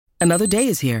Another day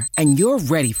is here, and you're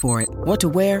ready for it. What to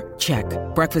wear? Check.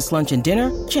 Breakfast, lunch, and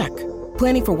dinner? Check.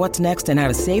 Planning for what's next and how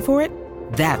to save for it?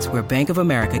 That's where Bank of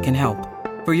America can help.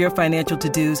 For your financial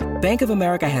to-dos, Bank of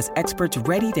America has experts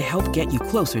ready to help get you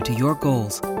closer to your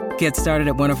goals. Get started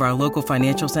at one of our local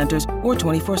financial centers or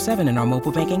 24/7 in our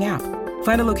mobile banking app.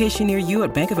 Find a location near you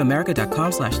at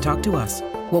bankofamerica.com/talktous.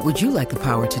 What would you like the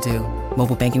power to do?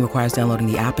 Mobile banking requires downloading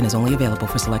the app and is only available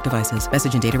for select devices.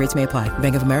 Message and data rates may apply.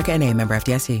 Bank of America N.A., member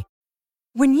FDIC.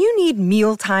 When you need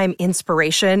mealtime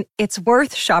inspiration, it's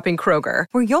worth shopping Kroger,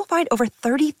 where you'll find over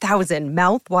 30,000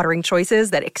 mouth-watering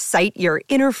choices that excite your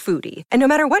inner foodie. And no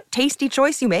matter what tasty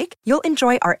choice you make, you'll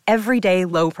enjoy our everyday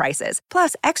low prices,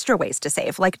 plus extra ways to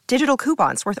save, like digital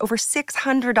coupons worth over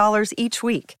 $600 each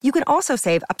week. You can also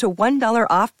save up to $1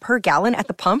 off per gallon at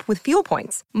the pump with fuel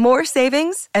points. More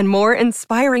savings and more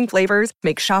inspiring flavors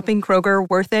make shopping Kroger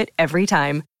worth it every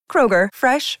time. Kroger,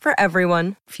 fresh for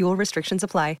everyone. Fuel restrictions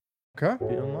apply. Okay.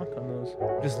 The unlock on those.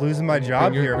 Just losing my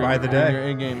job here by the day. Your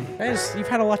A-game. Guys, you've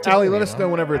had a lot to Allie, do, let us know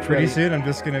whenever it's ready. Pretty soon I'm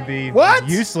just going to be What?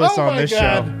 useless on this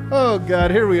God. show. Oh,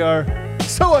 God, here we are.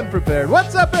 So unprepared.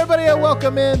 What's up, everybody, and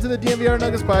welcome into the DNVR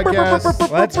Nuggets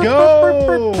podcast. Let's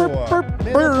go.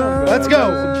 Man, Let's go.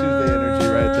 Some Tuesday energy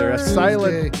right there.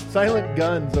 Silent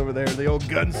guns over there, the old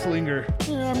gunslinger.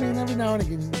 Yeah, I mean, every now and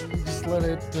again, you just let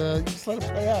it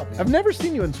play out. Man. I've never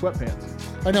seen you in sweatpants.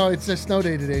 I know it's a snow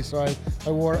day today, so I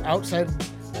wore outside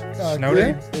Snow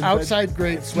day? outside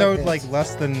grade Snowed sweatpants. like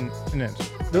less than an inch.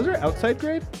 Those are outside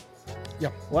grade? Yeah.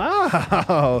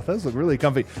 Wow, those look really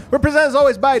comfy. We're presented as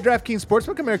always by DraftKings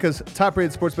Sportsbook, America's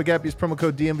top-rated sportsbook app. Use promo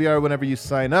code DNVR whenever you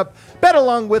sign up. Bet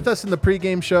along with us in the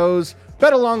pregame shows.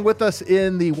 Bet along with us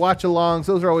in the watch-alongs.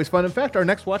 Those are always fun. In fact, our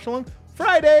next watch-along,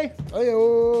 Friday.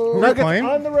 Ayo. Nuggets playing?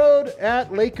 on the road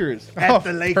at Lakers. At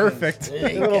the Lakers. Perfect.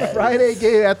 A little Friday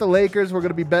game at the Lakers. We're going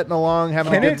to be betting along,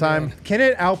 having a good time. Can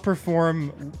it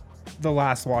outperform the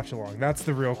last watch along? That's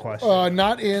the real question.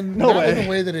 Not in the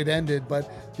way that it ended, but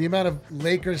the amount of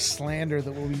Lakers slander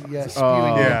that we'll be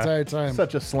spewing the entire time.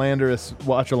 Such a slanderous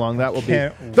watch along that will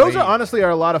Can't be. Those wait. are honestly are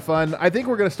a lot of fun. I think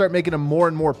we're going to start making them more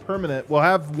and more permanent. We'll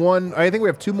have one. I think we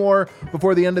have two more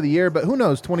before the end of the year, but who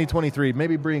knows? 2023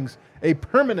 maybe brings a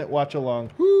permanent watch along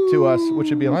to us, which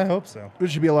should be. I hope so.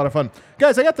 Which should be a lot of fun,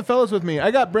 guys. I got the fellas with me. I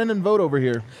got Brendan Vogt over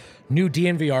here. New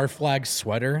DNVR flag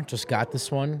sweater. Just got this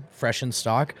one, fresh in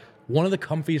stock. One of the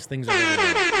comfiest things I've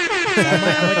ever worn. So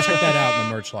I might check that out in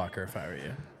the merch locker if I were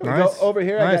you. Go over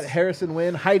here. I Nice. got Harrison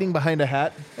Wynn hiding behind a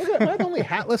hat. Am I the only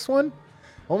hatless one?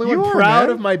 Only You one are, proud man.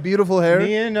 of my beautiful hair.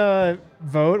 Me and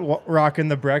Vote rocking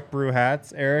the Breck Brew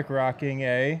hats. Eric rocking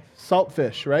a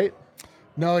Saltfish, right?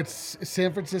 No, it's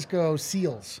San Francisco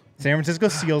Seals. San Francisco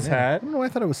Seals hat. I don't know why I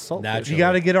thought it was saltfish. You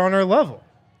got to get on our level.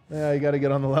 Yeah, you got to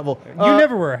get on the level. You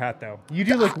never wear a hat though. You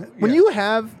do look When you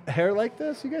have hair like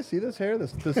this, you guys see this hair?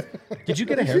 This Did you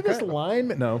get a you see this haircut? line?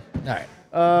 No. All right.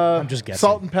 I'm just guessing.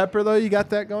 Salt and pepper, though, you got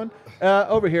that going?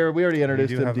 Over here, we already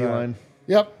introduced do him, have that. D-line.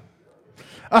 Yep.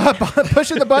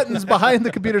 Pushing the buttons behind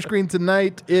the computer screen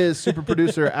tonight is super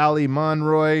producer Ali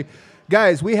Monroy.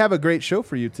 Guys, we have a great show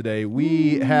for you today.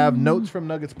 We have notes from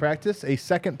Nuggets practice, a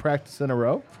second practice in a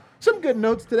row. Some good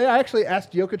notes today. I actually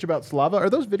asked Jokic about Slava. Are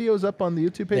those videos up on the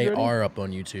YouTube page They already? are up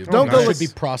on YouTube. Don't I go should be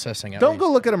look- processing. At Don't least.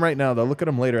 go look at them right now, though. Look at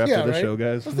them later after the show,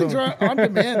 guys. Those things are on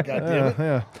demand,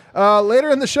 goddammit. Yeah.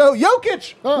 Later in the show,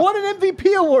 Jokic won an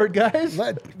MVP award, guys.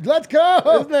 Let's go.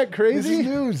 Isn't that crazy?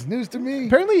 This is news to me.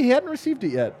 Apparently, he hadn't received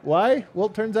it yet. Why? Well,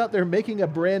 it turns out they're making a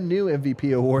brand new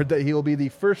MVP award that he will be the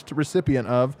first recipient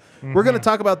of. We're going to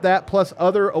talk about that, plus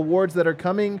other awards that are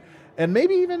coming, and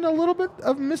maybe even a little bit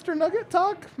of Mr. Nugget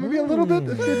talk. Maybe a little bit.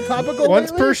 It's been topical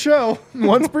once lately. per show.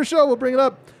 Once per show, we'll bring it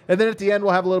up. And then at the end,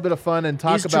 we'll have a little bit of fun and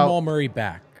talk Is about... Jamal Murray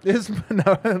back? At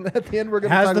the end, we're going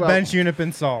to Has talk the about... bench unit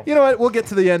been solved? You know what? We'll get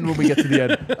to the end when we get to the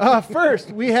end.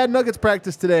 First, we had Nuggets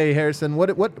practice today, Harrison.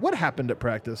 What happened at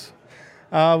practice?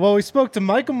 Well, we spoke to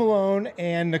Michael Malone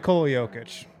and Nikola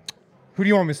Jokic. Who do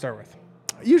you want me to start with?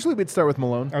 Usually we'd start with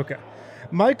Malone. Okay.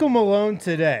 Michael Malone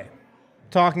today,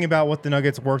 talking about what the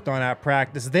Nuggets worked on at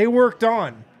practice. They worked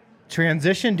on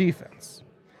transition defense.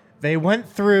 They went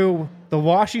through the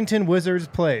Washington Wizards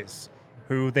plays,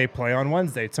 who they play on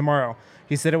Wednesday, tomorrow.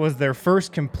 He said it was their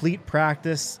first complete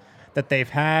practice that they've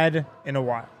had in a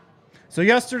while. So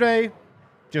yesterday,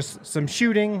 just some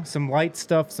shooting, some light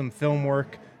stuff, some film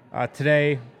work.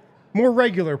 Today, more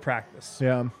regular practice.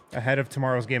 Yeah. Ahead of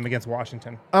tomorrow's game against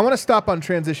Washington. I want to stop on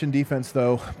transition defense,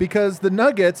 though, because the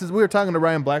Nuggets, as we were talking to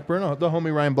Ryan Blackburn, the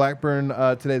homie Ryan Blackburn,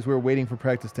 today as we were waiting for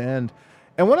practice to end.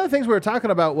 And one of the things we were talking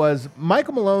about was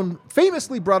Michael Malone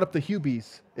famously brought up the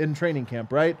Hubies in training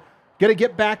camp, right? to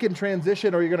get back in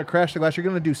transition or you're going to crash the glass. You're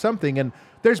going to do something. And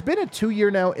there's been a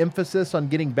 2-year now emphasis on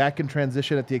getting back in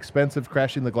transition at the expense of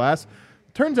crashing the glass.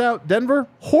 Turns out Denver,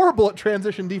 horrible at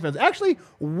transition defense. Actually,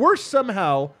 worse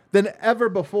somehow than ever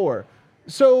before.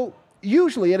 So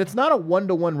usually, and it's not a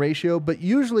 1-to-1 ratio, but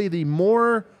usually the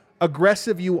more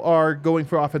aggressive you are going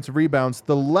for offensive rebounds,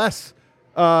 the less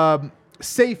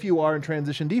safe you are in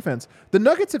transition defense. The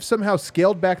Nuggets have somehow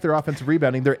scaled back their offensive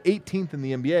rebounding. They're 18th in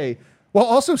the NBA, while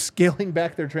also scaling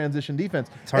back their transition defense.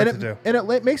 It's hard to do. And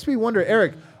it makes me wonder,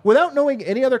 Eric, without knowing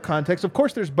any other context, of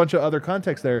course there's a bunch of other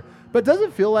context there, but does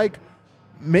it feel like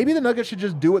maybe the Nuggets should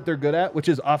just do what they're good at, which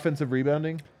is offensive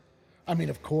rebounding? I mean,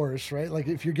 of course, right? Like,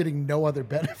 if you're getting no other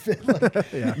benefit, like,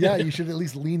 yeah, you should at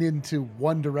least lean into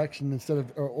one direction instead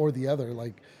of or the other.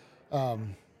 Like,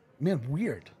 man,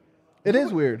 weird. It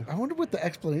is weird. I wonder what the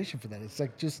explanation for that is.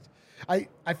 Like, just I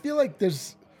feel like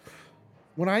there's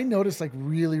when I notice like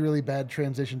really, really bad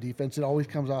transition defense, it always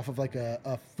comes off of like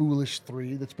a foolish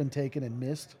three that's been taken and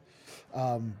missed.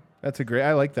 That's a great.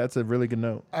 I like that. That's a really good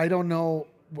note. I don't know.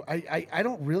 I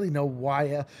don't really know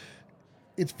why.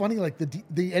 It's funny, like the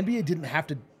NBA didn't have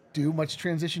to do much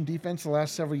transition defense the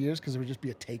last several years because it would just be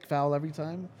a take foul every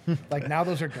time. Like, now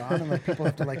those are gone and like people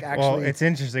have to like actually. Well, it's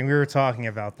interesting. We were talking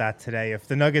about that today. If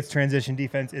the Nuggets transition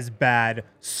defense is bad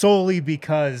solely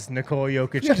because Nikola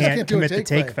Jokic can't commit the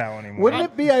take foul anymore. Wouldn't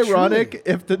it be ironic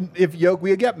if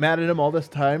we get mad at him all this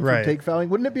time for take fouling?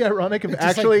 Wouldn't it be ironic if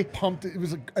actually like pumped? It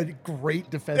was a great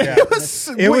defense. Yeah.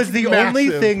 It was the only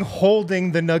thing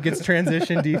holding the Nuggets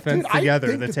transition defense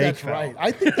together. The take foul. Right.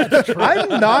 I think that's true.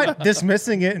 I'm not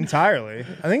dismissing it entirely.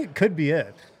 I think it could be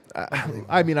it.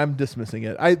 I mean, I'm dismissing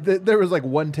it. There was like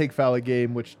one take foul a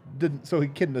game, which didn't. So he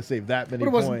couldn't have saved that many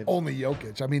points. But it wasn't only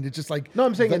Jokic. I mean, it's just like no.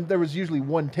 I'm saying there was usually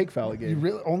one take foul a game. You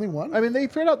really only one? I mean, they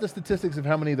threw out the statistics of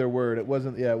how many there were. It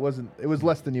wasn't. Yeah, it wasn't. It was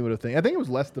less than you would have think. I think it was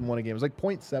less than one a game. It was like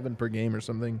 0.7 per game or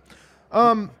something.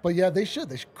 But yeah, they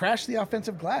should crash the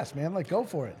offensive glass, man. Like, go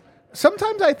for it.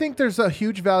 Sometimes I think there's a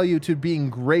huge value to being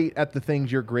great at the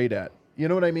things you're great at. You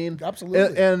know what I mean?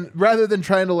 Absolutely. And rather than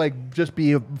trying to like just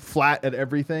be flat at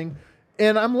everything.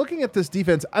 And I'm looking at this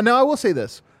defense. Now, I will say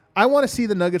this. I want to see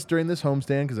the Nuggets during this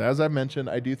homestand because, as I mentioned,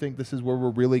 I do think this is where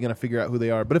we're really going to figure out who they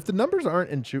are. But if the numbers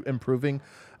aren't improving,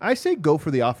 I say go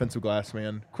for the offensive glass,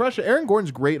 man. Crush it. Aaron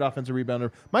Gordon's great offensive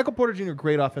rebounder. Michael Porter Jr.,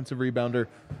 great offensive rebounder.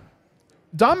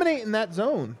 Dominate in that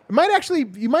zone. You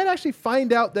might actually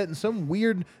find out that in some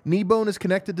weird knee bone is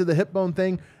connected to the hip bone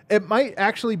thing. It might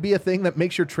actually be a thing that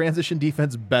makes your transition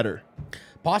defense better.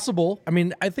 Possible. I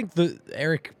mean, I think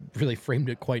Eric really framed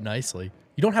it quite nicely.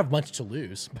 You don't have much to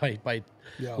lose by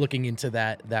looking into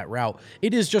that route.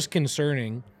 It is just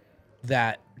concerning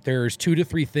that there's 2 to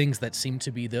 3 things that seem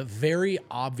to be the very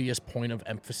obvious point of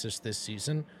emphasis this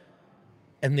season,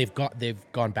 and they've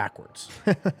gone backwards.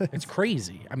 It's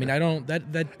crazy. I mean, I don't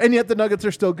that and yet the Nuggets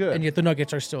are still good. And yet the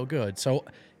Nuggets are still good. So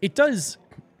it does.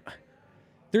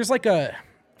 There's like a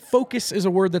focus is a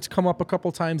word that's come up a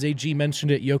couple times. AG mentioned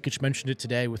it. Jokic mentioned it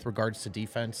today with regards to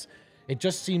defense. It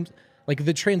just seems like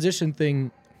the transition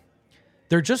thing.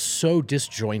 They're just so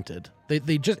disjointed.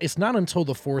 They just. It's not until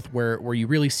the fourth where you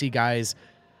really see guys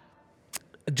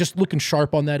just looking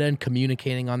sharp on that end,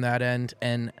 communicating on that end,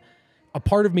 and a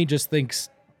part of me just thinks,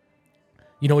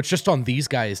 it's just on these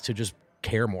guys to just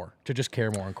care more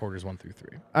in quarters 1 through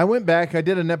 3. I went back. I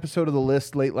did an episode of The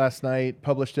List late last night,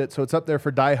 published it, so it's up there for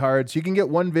diehards. You can get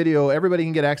one video. Everybody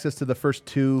can get access to the first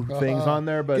 2 things on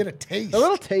there, but get a taste,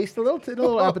 a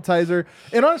little appetizer.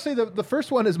 And honestly, the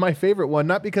first one is my favorite one,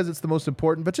 not because it's the most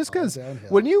important, but just because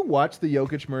when you watch the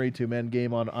Jokic Murray 2-man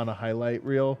game on a highlight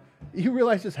reel, you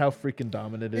realize just how freaking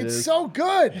dominant it is. It's so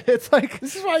good. It's like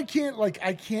this is why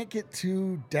I can't get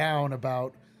too down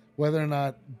about whether or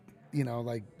not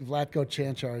Vlatko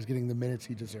Cancar is getting the minutes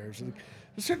he deserves. Like,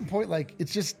 at a certain point,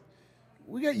 it's just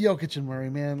we got Jokic and Murray,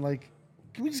 man. Like,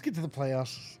 can we just get to the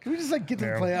playoffs? Can we just get to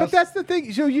the playoffs? But that's the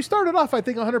thing. So you started off, I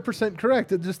think, 100%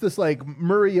 correct. It's just this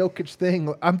Murray Jokic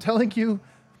thing. I'm telling you,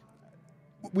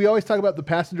 we always talk about the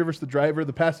passenger versus the driver.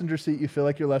 The passenger seat, you feel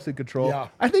like you're less in control. Yeah.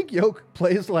 I think Jokic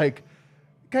plays like,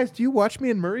 guys, do you watch me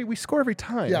and Murray? We score every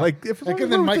time. Yeah.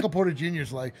 And then Michael Porter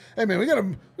Jr.'s like, hey man, we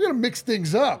gotta mix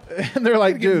things up. And they're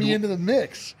like, dude, get me into the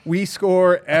mix. We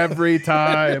score every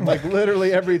time,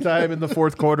 literally every time in the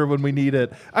fourth quarter when we need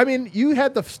it. I mean, you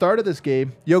had the start of this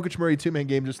game, Jokic Murray 2-man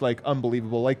game, just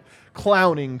unbelievable,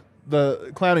 clowning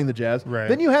the Jazz. Right.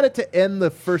 Then you had it to end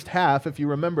the first half, if you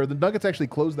remember. The Nuggets actually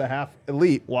closed the half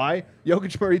elite. Why?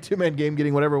 Jokic Murray 2-man game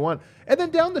getting whatever one. And then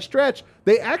down the stretch,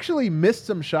 they actually missed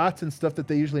some shots and stuff that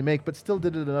they usually make, but still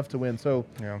did it enough to win. So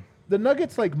the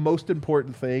Nuggets' most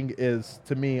important thing is,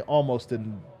 to me, almost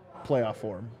in playoff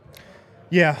form.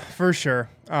 Yeah, for sure.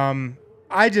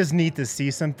 I just need to see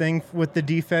something with the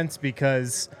defense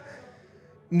because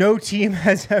no team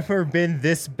has ever been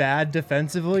this bad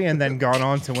defensively and then gone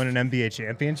on to win an NBA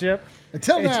championship.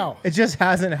 Until now. It just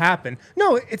hasn't happened.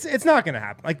 No, it's not going to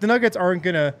happen. Like, the Nuggets aren't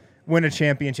going to win a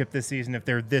championship this season if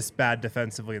they're this bad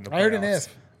defensively in the playoffs. I heard an if.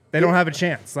 They don't have a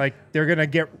chance. Like, they're going to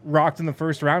get rocked in the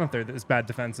first round if they're this bad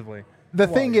defensively. The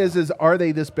thing is are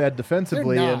they this bad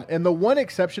defensively? They're not. And the one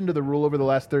exception to the rule over the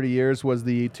last 30 years was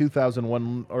the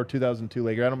 2001 or 2002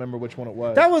 Lakers. I don't remember which one it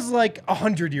was. That was like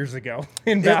 100 years ago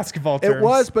in basketball terms. It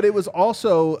was, but it was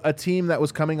also a team that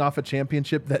was coming off a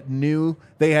championship that knew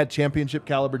they had championship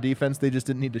caliber defense. They just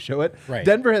didn't need to show it. Right.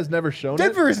 Denver has never shown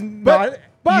Denver it. is not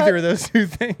either of those two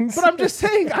things. But I'm just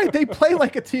saying, they play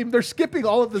like a team. They're skipping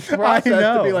all of this process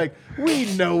to be like, we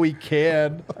know we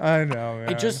can. I know,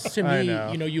 man. It just, to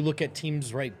me, you look at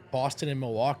teams, right, Boston and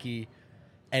Milwaukee,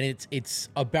 and it's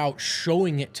about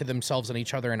showing it to themselves and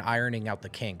each other and ironing out the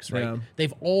kinks, right? Yeah.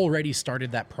 They've already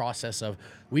started that process of,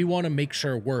 we want to make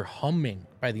sure we're humming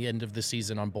by the end of the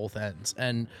season on both ends.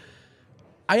 And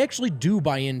I actually do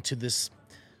buy into this.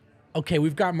 Okay,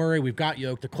 we've got Murray, we've got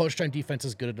Jokic. The close time defense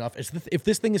is good enough. If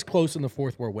this thing is close in the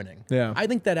fourth, we're winning. Yeah. I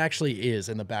think that actually is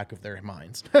in the back of their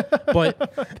minds.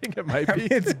 But I think it might be.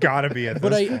 It's got to be at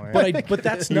this point. but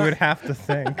that's you not. would have to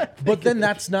think. But then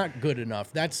that's not good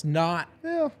enough. That's not.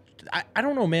 Yeah. I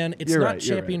don't know, man. It's You're not right,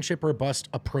 you're championship or bust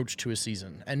approach to a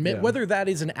season, and whether that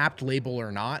is an apt label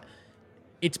or not,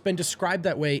 it's been described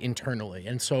that way internally,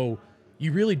 and so.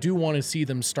 You really do want to see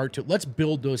them start to, let's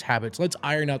build those habits. Let's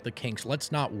iron out the kinks.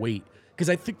 Let's not wait.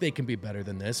 Because I think they can be better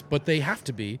than this, but they have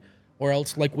to be. Or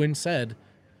else, like Wynn said,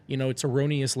 it's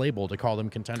erroneous label to call them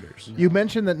contenders. You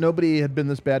mentioned that nobody had been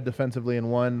this bad defensively in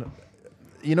one.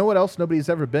 You know what else nobody's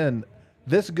ever been?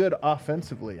 This good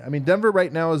offensively. I mean, Denver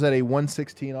right now is at a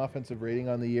 116 offensive rating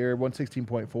on the year,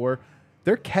 116.4.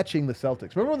 They're catching the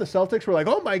Celtics. Remember when the Celtics were like,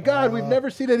 oh my God, we've never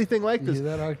seen anything like this.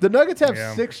 The Nuggets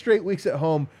have 6 straight weeks at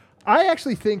home. I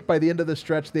actually think by the end of the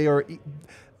stretch, they are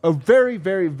a very,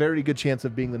 very, very good chance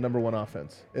of being the number 1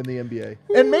 offense in the NBA.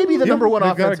 And maybe the number 1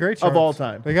 offense of all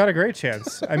time. They got a great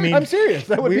chance. I mean, I'm serious.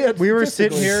 That would be we were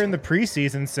sitting here in the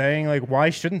preseason saying, like,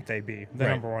 why shouldn't they be the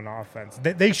number 1 offense?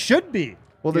 They should be.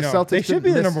 Well, the Celtics they should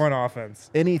be the number 1 offense.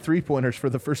 Any 3-pointers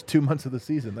for the first 2 months of the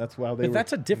season. That's why they but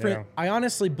that's a different, I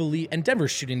honestly believe, and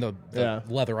Denver's shooting the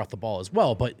leather off the ball as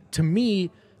well. But to me,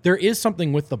 there is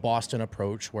something with the Boston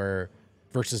approach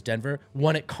versus Denver,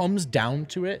 when it comes down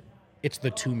to it, it's the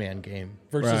 2-man game.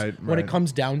 Versus when it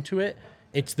comes down to it,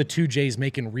 it's the 2 J's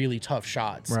making really tough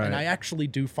shots. Right. And I actually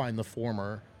do find the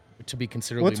former to be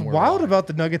considerably more. What's wild about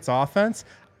the Nuggets offense,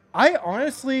 I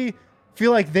honestly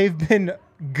feel like they've been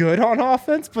good on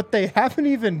offense, but they haven't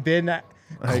even been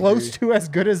close to as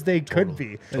good as they could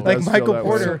be. Like Michael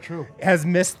Porter has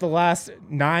missed the last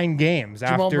 9 games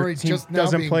after Murray team just now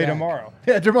doesn't being play back. tomorrow.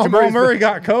 Yeah, Jamal Murray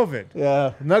got COVID.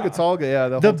 Yeah, Nuggets all good.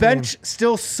 Yeah, the bench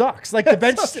still sucks. Like the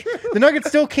bench, the Nuggets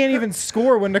still can't even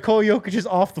score when Nikola Jokic is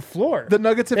off the floor. The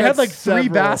Nuggets have had like 3 several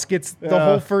baskets the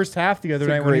whole first half the other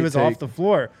night when he was off the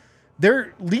floor.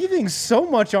 They're leaving so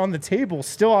much on the table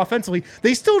still offensively.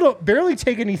 They still don't barely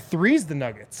take any threes, the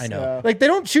Nuggets. I know. Like, they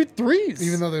don't shoot threes.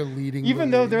 Even though they're leading.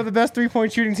 Even though they're the best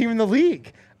 3-point shooting team in the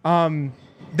league.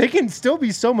 They can still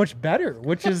be so much better,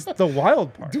 which is the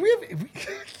wild part. I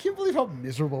can't believe how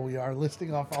miserable we are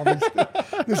listing off all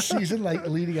this season, like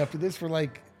leading up to this. We're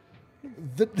like,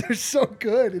 they're so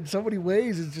good in so many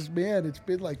ways. It's just, man, it's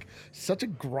been like such a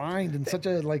grind and such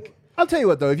a like. I'll tell you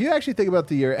what, though, if you actually think about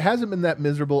the year, it hasn't been that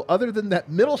miserable other than that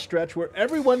middle stretch where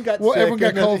everyone got sick. Everyone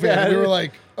got COVID. And we were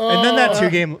like, and then that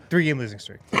 3-game losing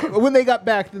streak. When they got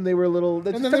back, then they were a little.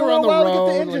 And then they were on the road, to get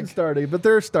the engine started, but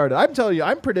they're started. I'm telling you,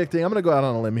 I'm predicting. I'm going to go out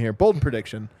on a limb here. Bold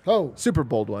prediction. Oh, super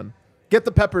bold one. Get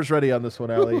the peppers ready on this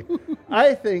one, Allie.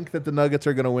 I think that the Nuggets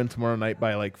are going to win tomorrow night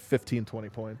by like 15, 20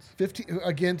 points. 15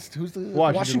 against who's the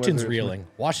Washington's reeling.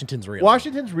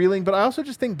 Washington's reeling, but I also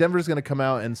just think Denver's going to come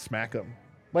out and smack them.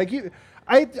 I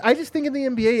just think in the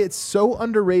NBA, it's so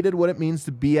underrated what it means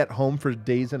to be at home for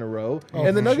days in a row.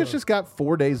 And the Nuggets just got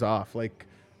 4 days off. Like,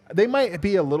 they might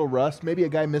be a little rust. Maybe a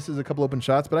guy misses a couple open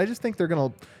shots, but I just think they're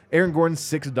going to – Aaron Gordon,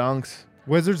 6 dunks.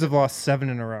 Wizards have lost 7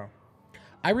 in a row.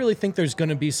 I really think there's going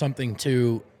to be something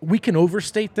to – we can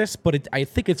overstate this, but I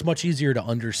think it's much easier to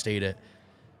understate it.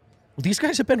 These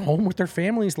guys have been home with their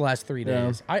families the last 3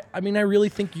 days. I mean, I really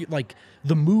think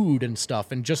the mood and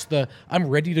stuff and just I'm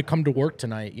ready to come to work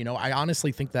tonight. I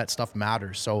honestly think that stuff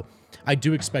matters. So I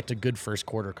do expect a good first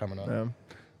quarter coming up. Yeah.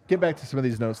 Get back to some of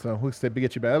these notes, though. We'll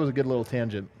get you back. That was a good little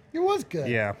tangent. It was good.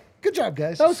 Yeah. Good job,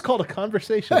 guys. That was called a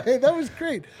conversation. Hey, that was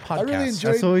great. I really Podcast.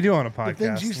 enjoyed. That's what we do on a the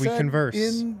things you podcast. We said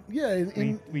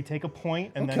converse. We take a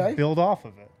point and Okay. then build off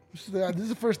of it. This is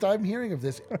the first time hearing of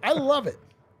this. I love it.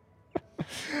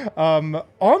 On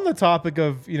the topic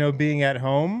of being at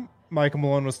home, Michael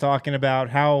Malone was talking about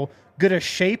how good a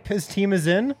shape his team is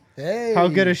in, Hey. how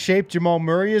good a shape Jamal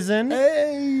Murray is in,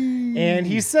 Hey. and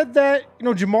he said that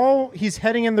Jamal, he's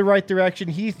heading in the right direction.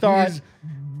 He thought, He's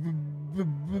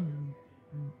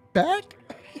back?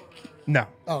 no,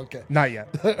 Oh, okay. not yet.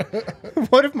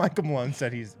 What if Michael Malone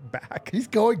said he's back? He's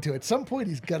going to. At some point,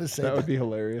 he's got to say That would be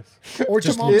hilarious. Or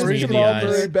Just Jamal looks Murray. me in the Jamal eyes.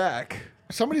 Murray back.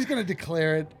 Somebody's going to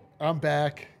declare it. I'm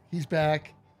back. He's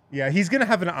back. Yeah, he's gonna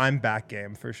have an I'm back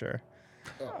game for sure.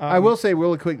 I will say,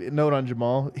 real quick note on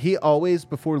Jamal. He always,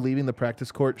 before leaving the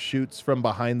practice court, shoots from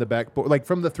behind the backboard, like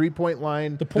from the 3-point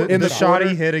line. The Portland In the shot. shot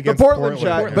he hit the against Portland shot,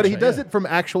 Portland. but he shot, does yeah. it from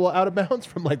actual out of bounds,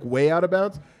 from like way out of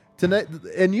bounds. Tonight,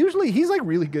 and usually he's like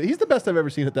really good. He's the best I've ever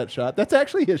seen at that shot. That's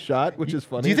actually his shot, which is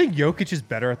funny. Do you think Jokic is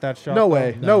better at that shot? No though?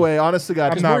 way, no way. Honest to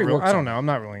God, I'm not. Murray works I don't on know. I'm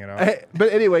not ruling it out.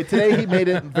 But anyway, today he made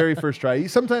it very first try.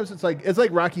 Sometimes it's like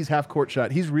Rocky's half court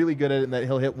shot. He's really good at it in that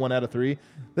he'll hit 1 out of 3.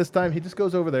 This time he just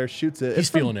goes over there, shoots it.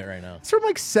 He's feeling it right now. It's from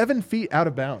like 7 feet out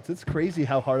of bounds. It's crazy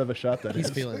how hard of a shot that is. He's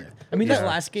feeling it. I mean, that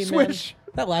last game, man, Swish.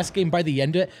 that last game, by the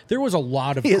end of it, there was a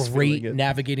lot of He is great feeling it.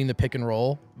 navigating the pick and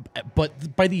roll.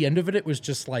 But by the end of it, it was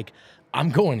just like, I'm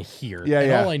going here. Yeah, and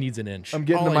yeah. all I need's an inch. I'm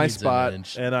getting All to I my need's an spot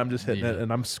inch. and I'm just hitting Yeah. it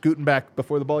and I'm scooting back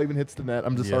before the ball even hits the net.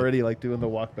 I'm just Yeah. already like doing the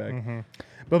walk back.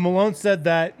 But Malone said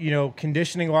that,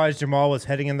 conditioning wise, Jamal was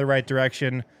heading in the right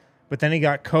direction, but then he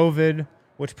got COVID,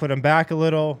 which put him back a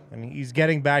little, and he's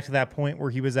getting back to that point where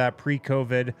he was at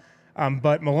pre-COVID.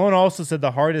 But Malone also said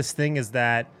the hardest thing is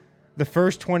that the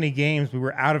first 20 games we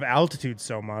were out of altitude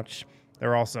so much.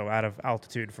 They're also out of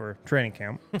altitude for training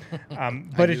camp.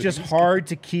 But it's just hard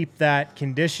to keep that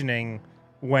conditioning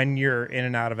when you're in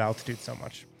and out of altitude so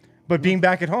much. But being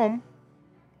back at home,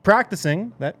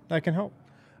 practicing, that can help.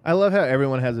 I love how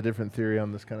everyone has a different theory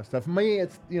on this kind of stuff. Me,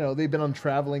 it's they've been on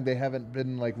traveling, they haven't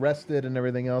been like rested and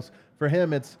everything else. For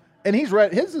him, and he's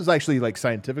right. His is actually like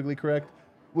scientifically correct.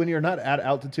 When you're not at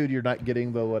altitude, you're not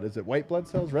getting the white blood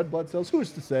cells, red blood cells.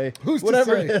 Who's to say?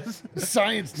 Whatever it is.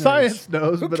 Science knows. Science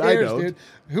knows, Who but I cares, don't. dude?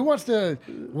 Who wants to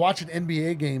watch an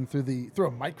NBA game through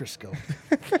a microscope?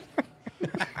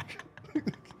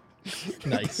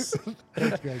 Nice.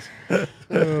 Thanks, guys.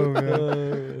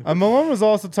 Malone was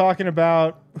also talking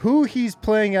about who he's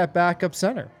playing at backup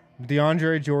center,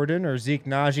 DeAndre Jordan or Zeke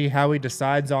Naji, how he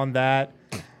decides on that.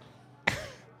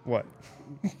 What?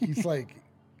 He's like,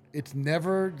 it's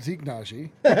never Zeke Naji.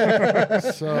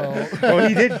 So Well,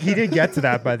 he did get to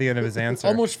that by the end of his answer.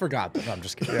 Almost forgot. No, I'm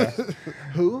just kidding.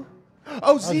 Who?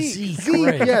 Oh, Zeke. Zeke,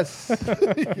 right. Yes.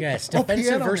 Yes, Oh, defensive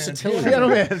Piano Man, versatility. Piano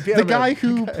Man. The guy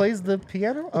who plays the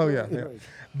piano? Oh, yeah.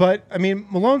 But, I mean,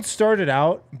 Malone started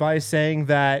out by saying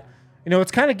that,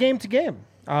 it's kind of game to game.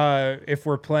 If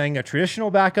we're playing a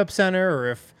traditional backup center or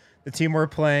if the team we're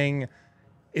playing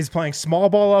is playing small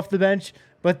ball off the bench.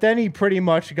 But then he pretty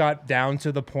much got down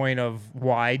to the point of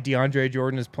why DeAndre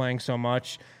Jordan is playing so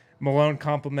much. Malone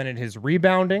complimented his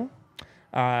rebounding.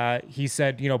 He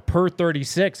said, per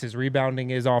 36, his rebounding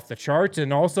is off the charts,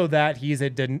 and also that he's a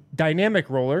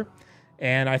dynamic roller.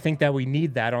 And I think that we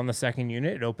need that on the second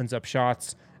unit. It opens up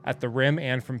shots at the rim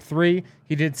and from 3.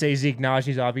 He did say Zeke Naji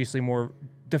is obviously more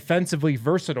defensively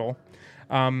versatile.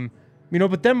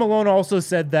 But then Malone also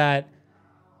said that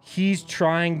he's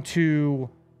trying to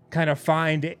kind of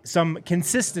find some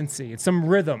consistency, some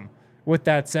rhythm with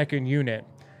that second unit.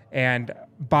 And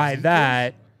by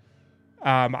that,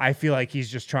 I feel like he's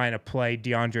just trying to play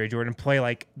DeAndre Jordan, play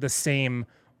like the same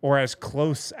or as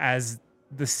close as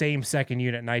the same second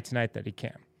unit night to night that he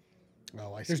can.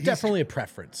 Oh, I see. There's definitely a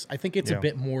preference. I think it's a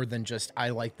bit more than just I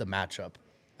like the matchup.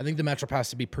 I think the matchup has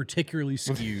to be particularly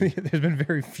skewed. There's been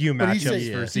very few But he's matchups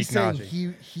saying, for Zeke he's saying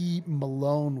Naji. he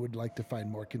Malone would like to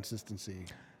find more consistency.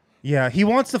 Yeah, he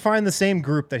wants to find the same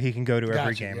group that he can go to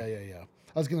every Gotcha. game. Yeah.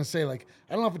 I was gonna say, like,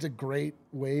 I don't know if it's a great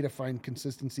way to find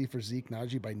consistency for Zeke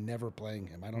Naji by never playing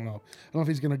him. I don't know. I don't know if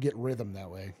he's gonna get rhythm that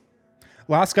way.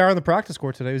 Last guy on the practice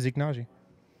court today was Zeke Naji.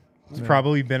 It's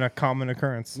probably been a common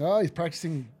occurrence. No, he's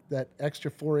practicing that extra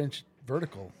 4-inch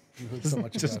vertical. So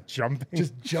much Just about. jumping.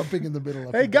 Just jumping in the middle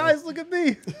of Hey it. guys, look at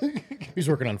me. He's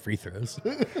working on free throws.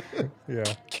 Yeah.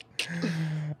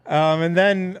 And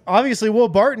then obviously Will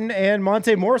Barton and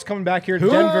Monte Morris coming back here to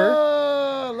Denver.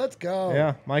 Oh, let's go.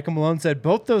 Yeah. Michael Malone said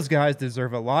both those guys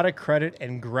deserve a lot of credit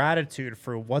and gratitude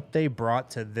for what they brought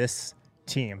to this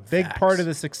team. Big part of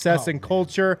the success and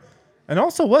culture. And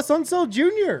also Wes Unseld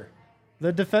Jr.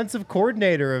 the defensive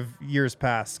coordinator of years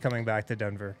past coming back to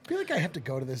Denver. I feel like I have to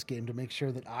go to this game to make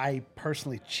sure that I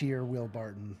personally cheer Will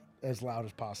Barton as loud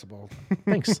as possible.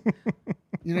 Thanks.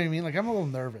 You know what I mean? Like, I'm a little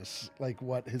nervous, like,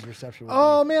 what his reception will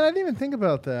Oh be. man, I didn't even think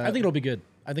about that. I think it'll be good.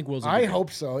 I think Will's. I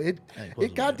hope so. think Will's will It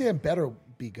be goddamn better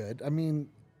be good. I mean,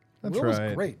 That's Will right.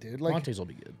 was great, dude. Like, Montes will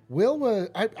be good. Will was.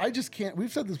 I just can't.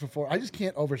 We've said this before. I just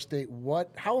can't overstate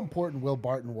how important Will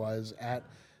Barton was at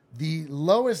the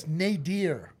lowest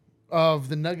nadir of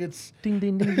the Nuggets. Ding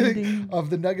ding ding ding ding. Of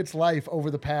the Nuggets' life over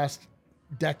the past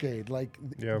decade. Like,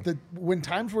 Yeah. when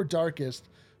times were darkest,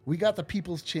 we got the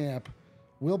people's champ,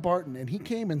 Will Barton, and he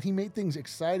came and he made things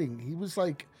exciting. He was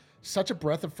like such a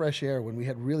breath of fresh air when we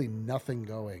had really nothing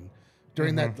going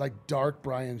during that like dark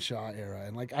Brian Shaw era.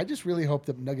 And like, I just really hope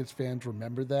that Nuggets fans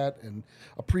remember that and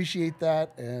appreciate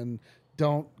that and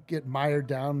don't get mired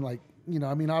down. Like, you know,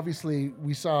 I mean, obviously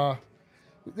we saw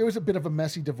there was a bit of a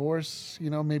messy divorce. You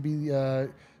know, maybe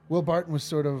Will Barton was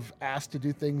sort of asked to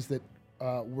do things that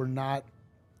were not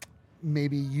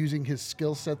maybe using his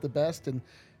skill set the best. And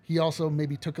he also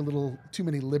maybe took a little too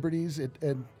many liberties at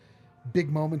big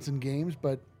moments in games.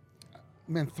 But,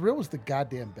 man, Thrill was the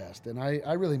goddamn best. And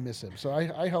I really miss him. So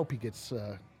I hope he gets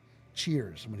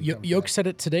cheers when he comes Yoke back. said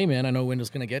it today, man. I know Wendell's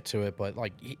going to get to it, but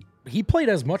like he played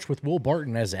as much with Will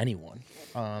Barton as anyone.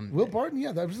 Will Barton,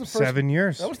 yeah, that was the first 7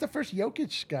 years. That was the first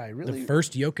Jokic guy, really. The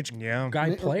first Jokic Yeah. guy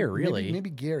May- player, maybe- really. Maybe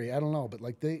Gary, I don't know, but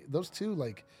like those two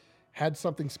like had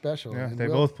something special. Yeah, And they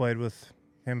Will- both played with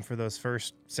him for those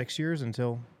first 6 years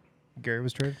until Gary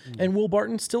was traded. And Will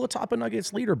Barton's still atop of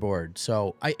Nuggets leaderboard.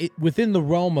 So within the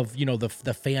realm of, you know, the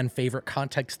fan favorite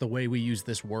context, the way we use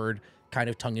this word, kind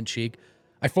of tongue in cheek,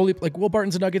 I fully like Will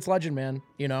Barton's a Nuggets legend, man.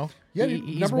 You know, Yeah,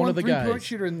 he's number one one of the three-point guys.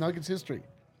 shooter in Nuggets history.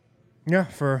 Yeah,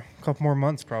 for a couple more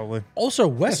months probably. Also,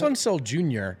 Wes Unseld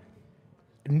Jr.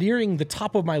 nearing the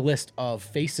top of my list of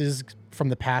faces from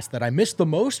the past that I miss the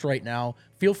most right now.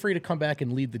 Feel free to come back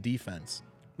and lead the defense.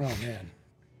 Oh man,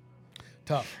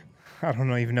 tough. I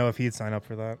don't even know if he'd sign up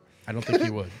for that. I don't think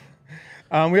he would.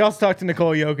 We also talked to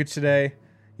Nikola Jokic today.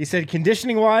 He said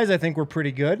conditioning-wise, I think we're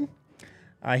pretty good.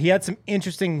 He had some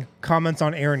interesting comments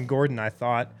on Aaron Gordon, I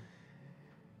thought.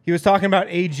 He was talking about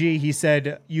AG. He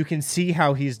said you can see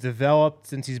how he's developed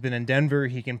since he's been in Denver.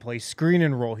 He can play screen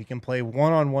and roll. He can play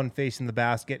one-on-one facing the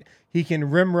basket. He can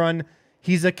rim run.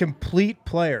 He's a complete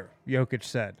player, Jokic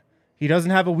said. He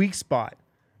doesn't have a weak spot.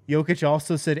 Jokic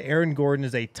also said Aaron Gordon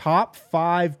is a top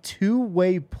 5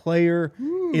 two-way player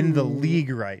in the league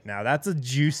right now. That's a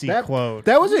juicy quote.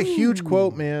 That was a huge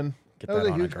quote, man. Get That was that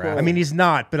a on a huge graph. quote. I mean, he's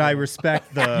not, but I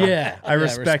respect the. I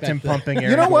respect him respect that. pumping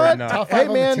Aaron You know what? Gordon up. Top Hey, five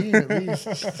on man. the team at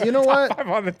least. You know what? I'm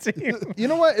on the team. You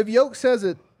know what? If Yoke says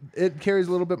it, it carries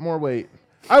a little bit more weight.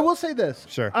 I will say this.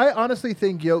 Sure. I honestly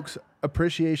think Yoke's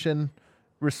appreciation,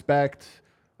 respect,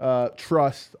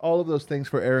 trust, all of those things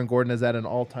for Aaron Gordon is at an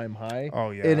all-time high.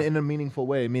 Oh, yeah. In a meaningful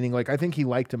way. Meaning, like, I think he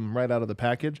liked him right out of the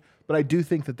package, but I do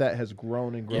think that has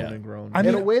grown and grown Yeah. and grown. I in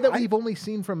mean, a way that we've only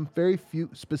seen from very few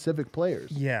specific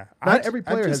players. Yeah, Not every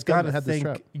player has got done to had this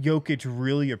think strap. Jokic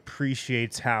really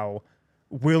appreciates how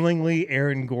willingly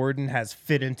Aaron Gordon has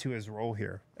fit into his role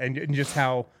here, and just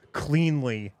how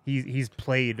cleanly he's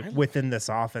played within this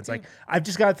offense. Like, I've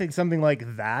just got to think something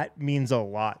like that means a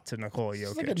lot to Nikola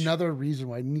It's Jokic. like another reason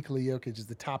why Nikola Jokic is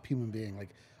the top human being. Like,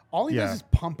 all he Yeah. does is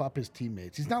pump up his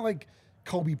teammates. He's not like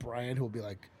Kobe Bryant, who will be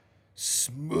like,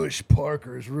 "Smush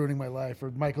Parker is ruining my life,"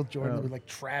 or Michael Jordan, who would like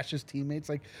trash his teammates.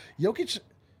 Like, Jokic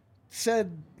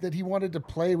said that he wanted to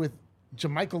play with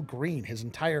JaMychal Green his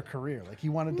entire career. Like, he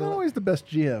wanted to. Not always the best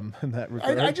GM in that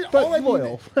regard, I just, but all I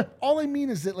loyal. mean, all I mean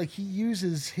is that like he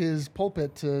uses his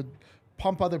pulpit to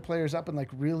pump other players up and like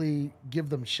really give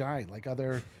them shine, like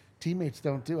other teammates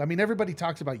don't do. I mean, everybody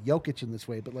talks about Jokic in this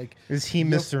way, but like, Is he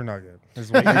Mr. Nugget?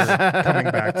 Is what you're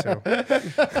coming back to.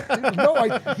 dude, no,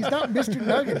 he's not Mr.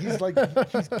 Nugget.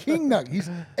 He's King Nugget. He's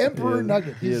Emperor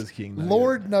Nugget. He He's is King Nugget.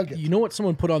 Lord Nugget. You know what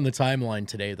someone put on the timeline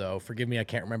today, though? Forgive me, I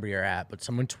can't remember your app, but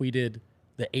someone tweeted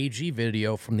the AG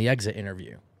video from the exit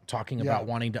interview talking about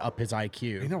wanting to up his IQ.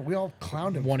 You know, we all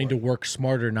clowned him. Wanting for to work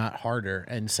smarter, not harder,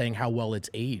 and saying how well it's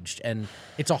aged. And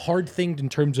it's a hard thing in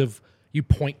terms of you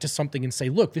point to something and say,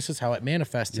 look, this is how it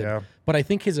manifested. Yeah. But I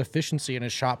think his efficiency and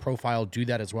his shot profile do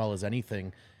that as well as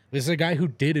anything. This is a guy who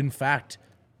did, in fact,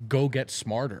 go get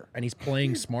smarter, and he's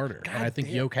playing smarter. And I think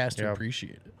Yoke has to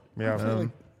appreciate it. Yeah. I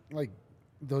feel like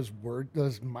those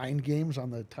mind games on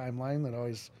the timeline that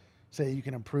always say you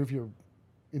can improve your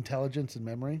intelligence and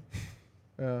memory.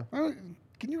 Yeah.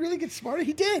 Can you really get smarter?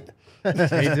 He did. He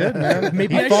did, man.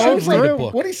 Maybe I followed should read a through.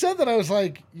 book. When he said that, I was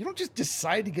like, you don't just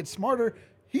decide to get smarter.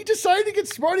 He decided to get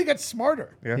smart. He got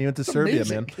smarter. Yeah. He went to It's Serbia,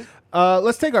 amazing. man.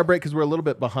 Let's take our break because we're a little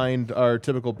bit behind our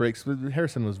typical breaks.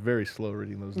 Harrison was very slow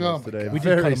reading those notes my today. God. We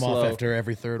Very did cut him slow. off after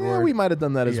every third Yeah, word. we might have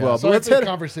done that as Yeah, well. so But it's a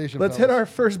conversation, Let's hit fellas. our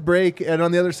first break, and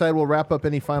on the other side, we'll wrap up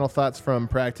any final thoughts from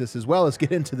practice as well as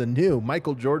get into the new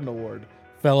Michael Jordan Award.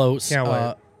 Fellows, Can't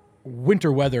wait.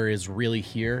 winter weather is really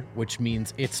here, which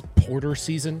means it's porter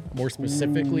season, more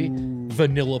specifically,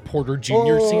 Vanilla Porter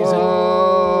Jr. season.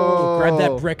 Grab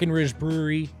that Breckenridge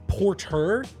Brewery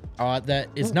Porter. That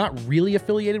is not really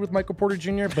affiliated with Michael Porter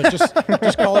Jr., but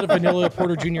just call it a Vanilla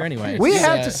Porter Jr. anyway. We It's,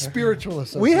 have It's a spiritual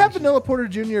association. We have Vanilla Porter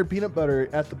Jr. peanut butter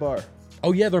at the bar.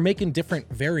 Oh yeah, they're making different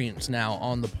variants now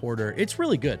on the porter. It's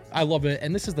really good. I love it,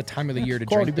 and this is the time of the year to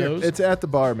drink those. It's at the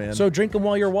bar, man. So drink them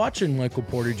while you're watching Michael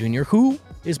Porter Jr., who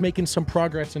is making some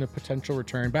progress in a potential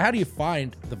return. But how do you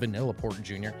find the Vanilla Porter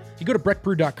Jr.? You go to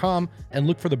breckbrew.com and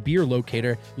look for the beer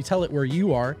locator. You tell it where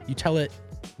you are. You tell it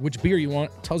which beer you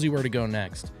want. It tells you where to go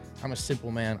next. I'm a simple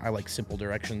man. I like simple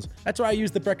directions. That's why I use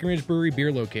the Breckenridge Brewery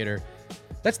beer locator.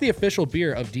 That's the official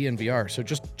beer of DNVR. So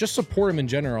just support them in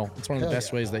general. It's one of the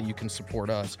best ways that you can support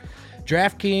us.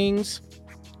 DraftKings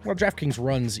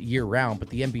runs year round, but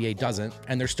the NBA doesn't,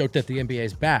 and they're stoked that the NBA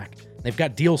is back. They've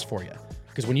got deals for you.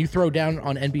 Because when you throw down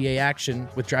on NBA action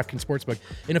with DraftKings Sportsbook,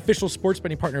 an official sports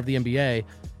betting partner of the NBA,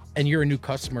 and you're a new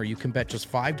customer, you can bet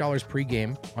just $5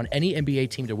 pregame on any NBA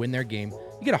team to win their game.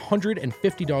 You get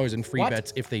 $150 in free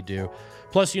bets if they do.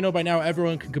 Plus, you know by now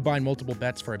everyone can combine multiple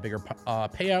bets for a bigger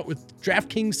payout with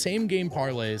DraftKings same-game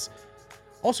parlays.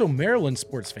 Also, Maryland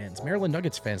sports fans, Maryland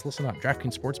Nuggets fans, listen up.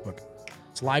 DraftKings Sportsbook.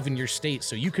 It's live in your state,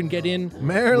 so you can get in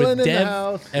Maryland with in the Dev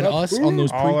house. and us on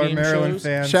those All our pregame Maryland shows.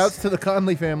 fans. Shouts to the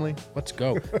Conley family. Let's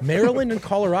go. Maryland and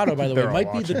Colorado, by the way, They're all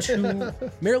might be the two.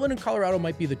 Maryland and Colorado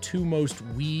might be the two most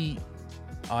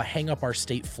hang up our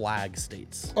state flag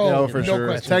states. Oh, no, for no sure.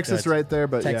 question. Texas right there,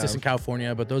 but Texas yeah. and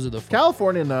California, but those are the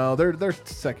California, no, they're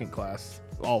second class,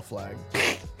 all flag.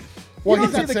 Well, You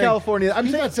he's don't see not the saying, California.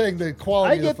 He's not saying the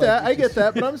quality. I get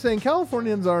that, but I'm saying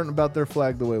Californians aren't about their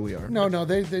flag the way we are. No,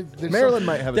 they're Maryland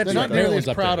might have it. They're That's not right. nearly Maryland's as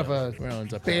up proud there, of though.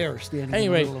 Maryland's a up there. bear standing.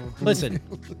 Anyway, in the middle of a listen.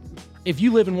 If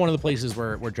you live in one of the places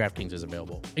where DraftKings is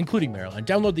available, including Maryland,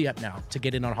 download the app now to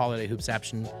get in on Holiday Hoops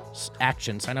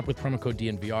action. Sign up with promo code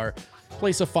DNVR.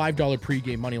 Place a $5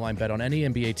 pregame moneyline bet on any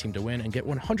NBA team to win and get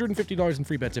 $150 in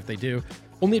free bets if they do.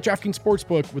 Only at DraftKings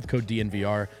Sportsbook with code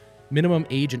DNVR. Minimum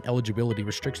age and eligibility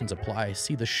restrictions apply.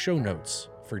 See the show notes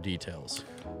for details.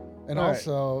 And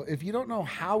also, if you don't know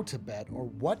how to bet or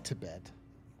what to bet,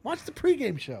 watch the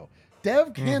pregame show.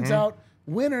 Dev hands out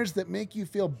winners that make you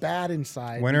feel bad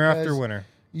inside. Winner after because winner.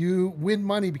 You win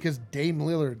money because Dame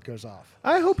Lillard goes off.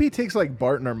 I hope he takes like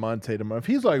Bart and Armonte tomorrow. If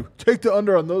he's like, take the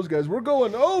under on those guys, we're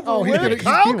going over. Oh, he's with gonna-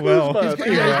 Kyle he will.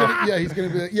 Kuzma. He's gonna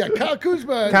be like, yeah, Kyle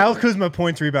Kuzma. Kyle Kuzma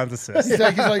points, rebounds, assists. He's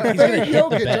like hey,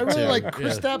 Jokic. I bet really too. like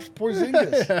Kristaps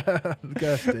Porzingis.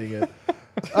 Gosh dang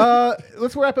it.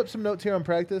 Let's wrap up some notes here on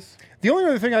practice. The only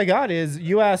other thing I got is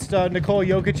you asked Nicole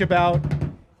Jokic about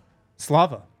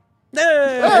Slava.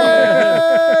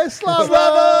 Hey,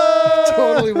 Slava!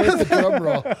 Totally worth the drum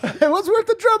roll. It was worth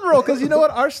the drum roll because you know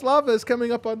what? Our Slava is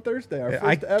coming up on Thursday. Our first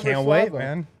I ever can't Slava. wait,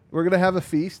 man. We're gonna have a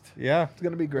feast. Yeah. It's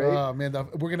gonna be great. Oh man,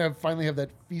 we're gonna finally have that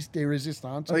feast de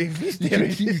resistance. Oh, feast de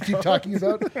you keep talking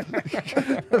about.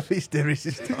 Feast de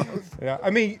resistance. Yeah. I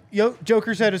mean,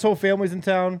 Joker said his whole family's in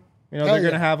town. You know, Hell they're yeah.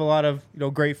 going to have a lot of,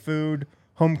 great food,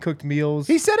 home-cooked meals.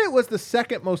 He said it was the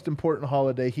second most important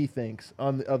holiday he thinks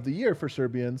of the year for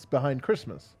Serbians behind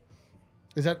Christmas.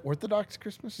 Is that Orthodox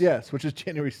Christmas? Yes, which is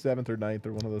January 7th or 9th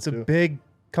or one of those It's a two. big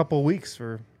couple weeks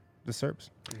for the Serbs.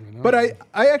 But I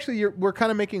actually, we're kind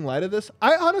of making light of this.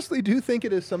 I honestly do think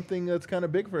it is something that's kind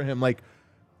of big for him. Like,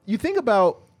 you think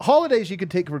about holidays you could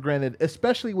take for granted,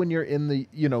 especially when you're in the,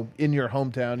 in your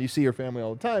hometown, you see your family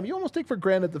all the time. You almost take for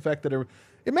granted the fact that,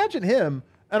 imagine him,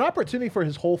 an opportunity for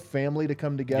his whole family to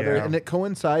come together. Yeah. And it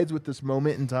coincides with this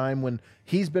moment in time when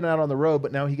he's been out on the road,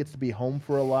 but now he gets to be home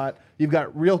for a lot. You've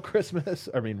got real Christmas.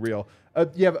 I mean, real.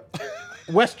 You have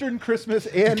Western Christmas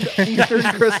and Eastern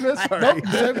Christmas. Sorry. Nope,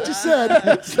 is that what you said?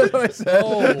 That's what I said.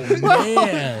 Oh,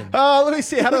 man. Let me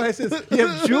see. How do I say this? You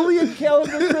have Julian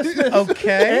calendar Christmas.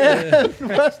 Okay. And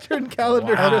Western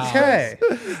calendar Wow. Okay.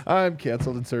 Christmas. I'm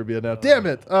canceled in Serbia now. Damn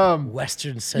it.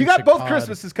 Western You centric got both pod.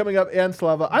 Christmases coming up and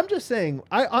Slava. I'm just saying,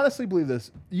 I honestly believe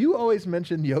this. You always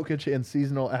mention Jokic and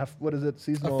seasonal, what is it?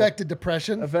 Seasonal Affected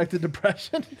depression. affected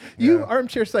depression. You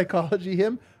armchair psychology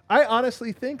him. I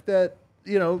honestly think that,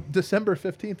 December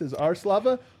 15th is our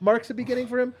Slava, marks the beginning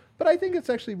for him. but I think it's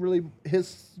actually really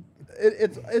his.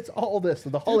 It's all this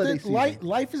the holiday season.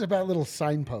 Life is about little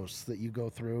signposts that you go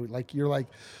through. Like you're like,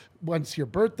 once your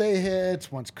birthday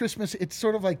hits, once Christmas, it's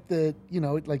sort of like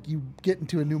like you get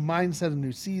into a new mindset, a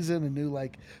new season, a new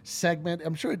like segment.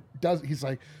 I'm sure it does. He's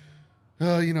like,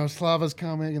 oh, Slava's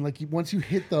coming, and like once you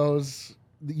hit those,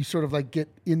 you sort of like get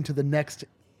into the next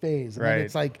phase. And then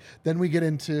it's like then we get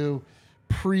into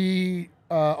pre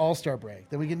All-Star break,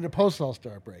 then we get into post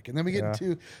All-Star break, and then we get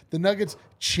into the Nuggets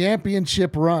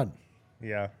championship run.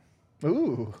 Yeah.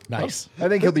 Ooh, Nice. I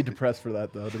think he'll be depressed for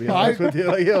that, though. To be honest with you,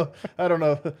 like, I don't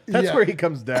know. That's where he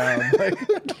comes down. Like,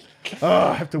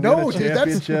 I have to win a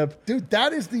championship.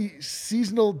 That is the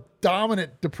seasonal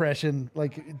dominant depression.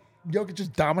 Like, Jokic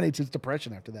just dominates his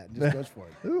depression after that and just goes for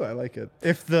it. Ooh, I like it.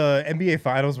 If the NBA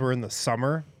Finals were in the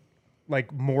summer,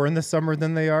 like more in the summer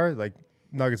than they are, like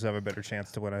Nuggets have a better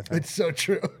chance to win, I think. It's so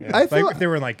true. Yeah. I feel if they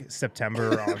were in like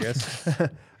September or August.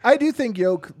 I do think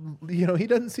Jokic, he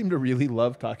doesn't seem to really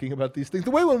love talking about these things. The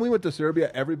way when we went to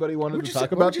Serbia, everybody wanted to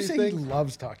talk about these things. What would you say he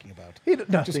loves talking about?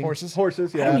 Nothing. Just horses?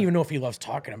 Horses, yeah. I don't even know if he loves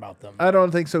talking about them. I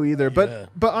don't think so either. But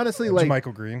honestly, like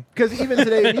Michael Green. Because even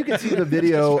today, you can see the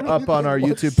video up on our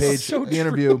YouTube page, the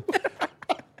interview.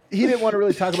 He didn't want to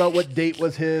really talk about what date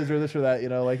was his or this or that.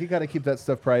 Like you got to keep that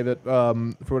stuff private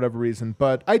for whatever reason.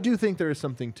 But I do think there is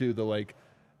something to the like.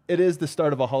 It is the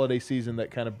start of a holiday season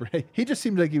that kind of. He just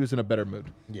seemed like he was in a better mood.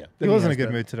 Yeah, He was in a good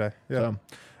mood today. Yeah.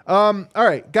 So, all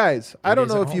right, guys. I don't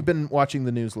know if you've been watching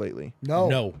the news lately.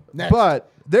 No. Next. But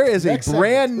there is Next a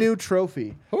brand new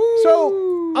trophy.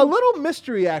 So a little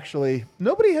mystery, actually.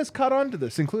 Nobody has caught on to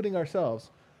this, including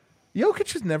ourselves.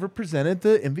 Jokic has never presented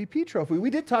the MVP trophy. We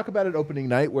did talk about it opening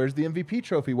night. Where's the MVP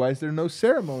trophy? Why is there no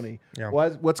ceremony? Yeah.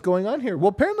 What's going on here? Well,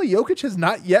 apparently Jokic has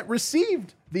not yet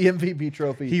received the MVP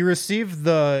trophy. He received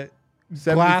the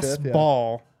glass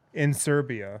ball in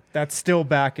Serbia. That's still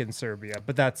back in Serbia,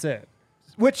 but that's it.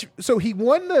 So he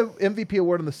won the MVP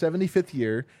award in the 75th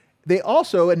year. They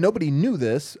also, and nobody knew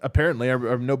this, apparently,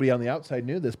 or nobody on the outside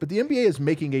knew this, but the NBA is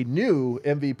making a new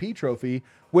MVP trophy,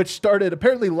 which started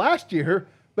apparently last year,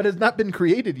 but has not been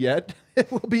created yet. It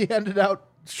will be handed out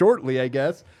shortly, I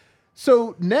guess.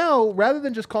 So now, rather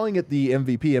than just calling it the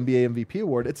NBA MVP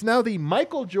award, it's now the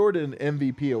Michael Jordan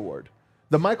MVP award.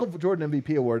 The Michael Jordan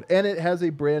MVP award, and it has a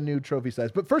brand new trophy size.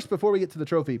 But first, before we get to the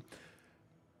trophy,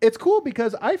 it's cool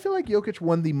because I feel like Jokic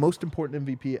won the most important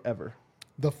MVP ever.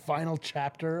 The final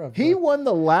chapter of He won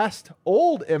the last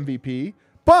old MVP,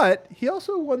 but he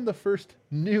also won the first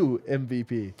new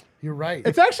MVP. You're right.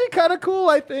 It's actually kind of cool,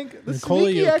 I think. The Nikola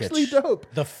sneaky Jokic, actually dope.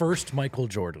 The first Michael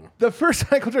Jordan. The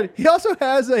first Michael Jordan. He also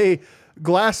has a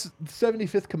glass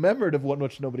 75th commemorative one,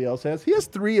 which nobody else has. He has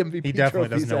 3 MVP trophies. He definitely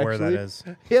doesn't know where that is.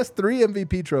 He has 3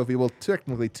 MVP trophies. Well,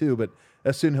 technically 2, but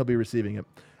as soon he'll be receiving it.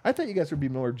 I thought you guys would be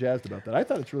more jazzed about that. I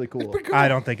thought it's really cool. I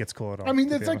don't think it's cool at all. I mean,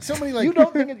 there's like so many like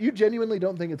You genuinely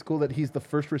don't think it's cool that he's the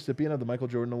first recipient of the Michael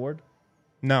Jordan Award?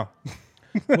 No.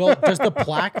 Well, does the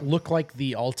plaque look like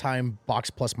the all-time box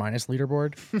plus minus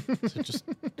leaderboard? Is it just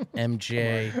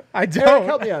MJ? I don't. Eric,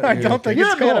 help me out. I don't think You're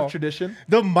it's a man cool. of tradition.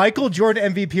 The Michael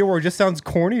Jordan MVP award just sounds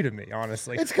corny to me,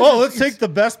 honestly. It's 'cause let's take the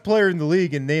best player in the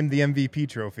league and name the MVP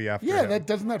trophy after him. that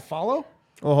doesn't that follow?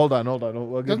 Oh, hold on. We'll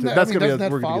get Doesn't to that, that's I mean, gonna doesn't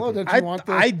be that follow? Get to. Don't you want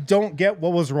the? I don't get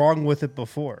what was wrong with it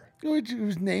before. It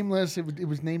was nameless. It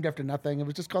was named after nothing. It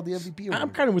was just called the MVP award.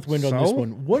 I'm kind of with Wind on this So?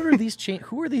 one. What are these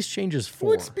who are these changes for?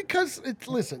 Well, it's because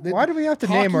listen. Why do we have to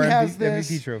hockey name our has MVP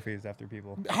this, trophies after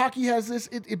people? Hockey has this.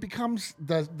 It becomes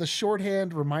the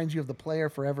shorthand reminds you of the player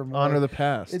forevermore. Honor the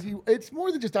past. It's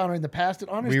more than just honoring the past. It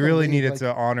honors. We the really league, needed like,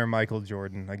 to honor Michael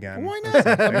Jordan again. Why not?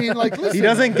 I mean, like, listen. He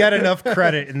doesn't get enough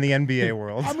credit in the NBA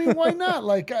world. I mean, why not?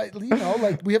 Like,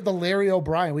 like we have the Larry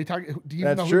O'Brien. Do you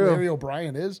even know who Larry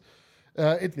O'Brien is?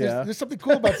 There's something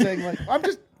cool about saying like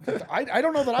I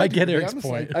don't know that I get do, Eric's honestly.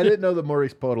 point. I didn't know the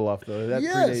Maurice Podoloff though. That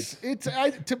Yes,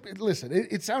 predates. listen.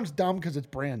 It sounds dumb because it's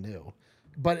brand new,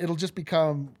 but it'll just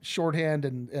become shorthand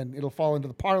and it'll fall into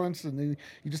the parlance, and then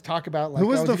you just talk about like Who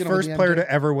was the is he gonna win first player MJ? to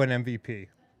ever win MVP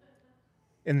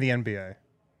in the NBA?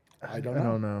 I don't I know.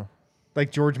 don't know.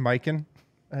 Like George Mikan?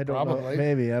 I don't Probably. know.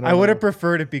 Maybe I don't. I would know. have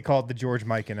preferred it be called the George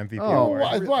Mikan MVP Oh,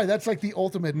 award. Why? That's like the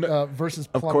ultimate versus.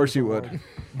 Of plumbers course you award. would.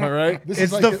 Am I right? This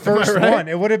It's is like the first right? one.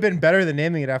 It would have been better than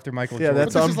naming it after Michael Yeah, Jordan.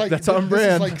 that's But on. this is like that's on this is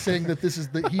brand. like saying that he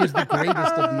is the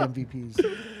greatest of the MVPs.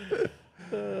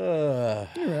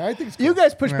 Anyway, I think it's cool. You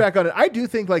guys push back on it. I do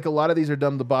think like a lot of these are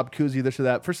dumb. The Bob Cousy, this or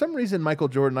that. For some reason, Michael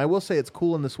Jordan. I will say it's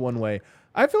cool in this one way.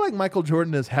 I feel like Michael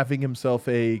Jordan is having himself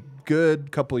a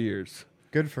good couple years.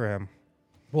 Good for him.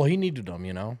 Well, he needed them,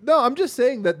 you know. No, I'm just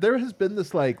saying that there has been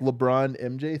this like LeBron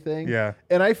MJ thing. Yeah.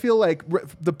 And I feel like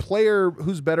the player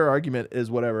whose better argument is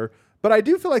whatever. But I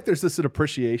do feel like there's this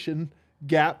appreciation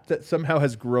gap that somehow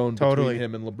has grown Totally. between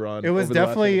him and LeBron. It was over the last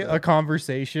definitely little bit. a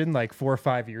conversation like 4 or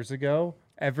 5 years ago.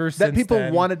 Ever that since people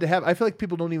then, wanted to have. I feel like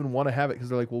people don't even want to have it because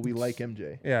they're like, well, we like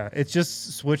MJ. Yeah, it's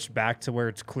just switched back to where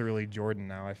it's clearly Jordan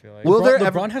now. I feel like. Will there LeBron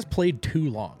ever- has played too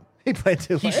long. He played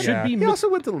too He long. should Yeah. be. He also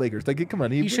went to the Lakers. Like, come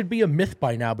on, He should be a myth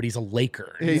by now, but he's a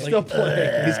Laker. He's still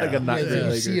playing. He's like a not Yeah, great you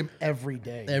Laker. see him every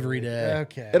day. Every day.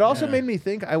 Okay. It also made me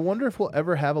think. I wonder if we'll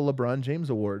ever have a LeBron James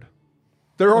award.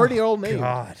 They're already all named.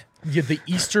 God, Yeah, the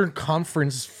Eastern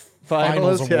Conference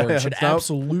Finals, Finals yeah, award yeah, should it's not-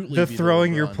 absolutely the be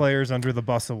throwing your LeBron. players under the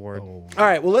bus award. All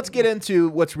right, well, let's get into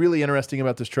what's really interesting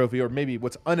about this trophy, or maybe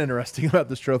what's uninteresting about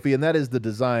this trophy, and that is the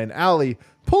design. Allie,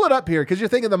 pull it up here because you're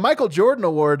thinking the Michael Jordan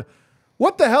Award.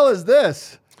 What the hell is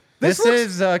this? This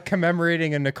looks- is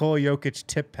commemorating a Nikola Jokic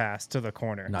tip pass to the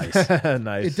corner. Nice.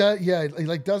 nice. It does, yeah. It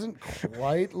like doesn't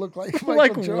quite look like Michael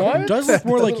Like Jordan. what? It does look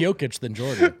more like Jokic than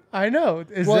Jordan. I know.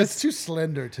 Is Well, this it's too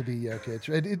slender to be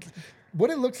Jokic. What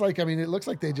it looks like, I mean, it looks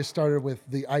like they just started with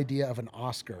the idea of an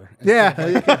Oscar. And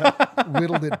Yeah.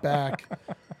 whittled it back.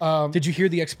 Did you hear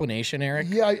the explanation, Eric?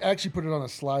 Yeah, I actually put it on a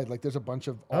slide. Like, there's a bunch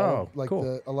of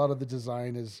cool. a lot of the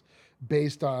design is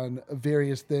based on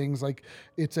various things. Like,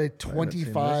 it's a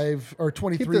 25 or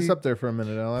 23 Keep this up there for a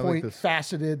minute, Al. I like point this.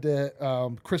 faceted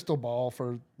crystal ball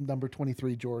for number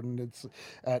 23 Jordan. It's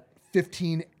at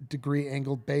 15-degree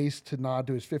angled base to nod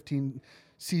to his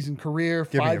 15-season career. me a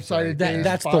break. Five-sided base.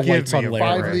 That's the five- lights on me a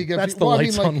Larry. five league. That's the Well, I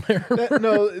mean, lights like, on Larry.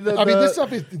 No, I mean, this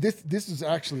stuff is this is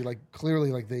actually like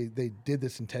clearly like they did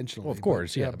this intentionally. Well, of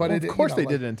course, yeah. But well, it, of course they like,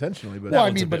 did it intentionally, but Well, I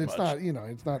one's a mean, but bit it's much. not.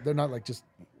 It's not. They're not like just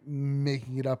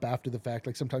making it up after the fact,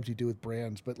 like sometimes you do with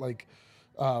brands. But like,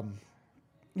 I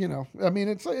mean,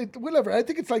 it's whatever. I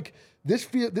think it's like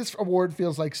this award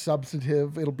feels like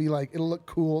substantive. It'll look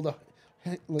cool.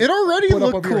 It already put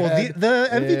up looked over your cool. head. The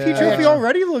MVP Yeah. trophy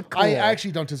already looked cool. I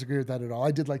actually don't disagree with that at all.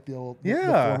 I did like the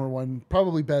Yeah. former one,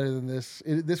 probably better than this.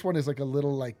 This one is like a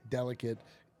little like delicate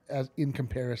as in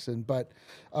comparison, but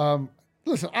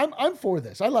listen, I'm for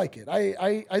this. I like it.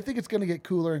 I think it's going to get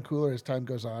cooler and cooler as time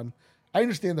goes on. I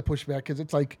understand the pushback because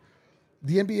it's like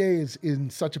the NBA is in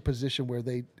such a position where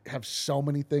they have so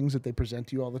many things that they present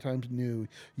to you all the time: new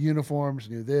uniforms,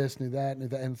 new this, new that,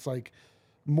 and it's like.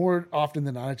 More often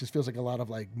than not, it just feels like a lot of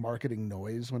like marketing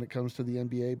noise when it comes to the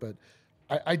NBA. But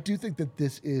I do think that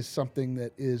this is something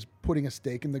that is putting a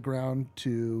stake in the ground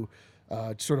to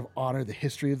sort of honor the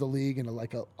history of the league in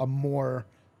a more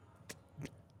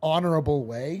honorable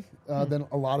way than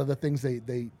a lot of the things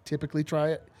they typically try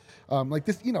it. Like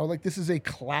this, this is a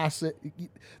classic.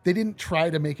 They didn't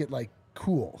try to make it like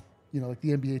cool. Like the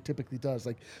NBA typically does.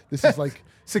 Like this is like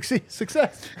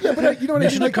success. yeah, but you know what I mean.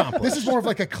 Mission Like, accomplished. this is more of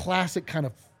like a classic kind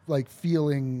of like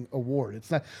feeling award.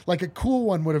 It's not like a cool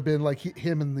one would have been like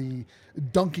him in the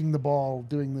dunking the ball,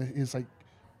 doing his like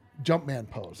Jumpman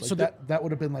pose. Like So that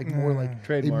would have been like more like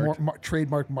Trademarked. a more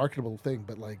trademark marketable thing.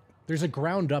 But like There's a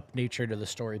ground up nature to the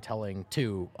storytelling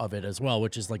too of it as well,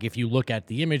 which is like if you look at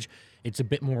the image, it's a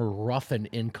bit more rough and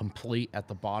incomplete at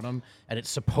the bottom, and it's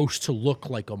supposed to look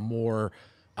like a more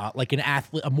like an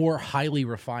athlete, a more highly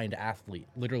refined athlete.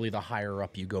 Literally, the higher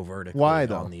up you go vertically Why,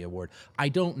 though? on the award. I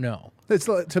don't know. It's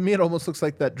like, to me, it almost looks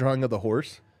like that drawing of the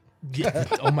horse. Yeah,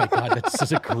 oh my god, that's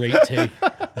such a great take.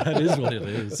 That is what it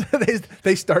is.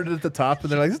 they started at the top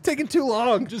and they're like, it's taking too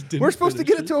long. didn't We're supposed to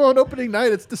finish get it to him on opening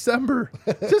night. It's December.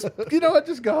 Just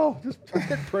just go. Just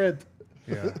hit print.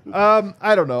 Yeah.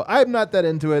 I don't know. I'm not that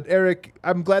into it, Eric.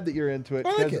 I'm glad that you're into it. I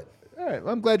like 'cause- it. All right,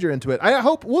 well, I'm glad you're into it. I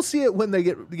hope we'll see it when they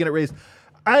get it raised.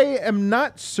 I am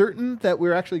not certain that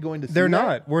we're actually going to see They're that.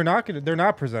 not. We're not going to. They're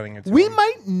not presenting it. To We them.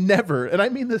 might never, and I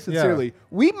mean this sincerely,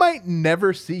 we might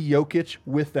never see Jokic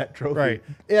with that trophy. Right.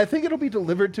 I think it'll be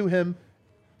delivered to him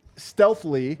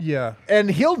stealthily. Yeah.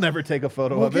 And he'll never take a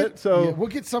photo of it. So we'll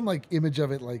get some like image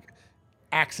of it like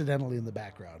accidentally in the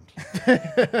background.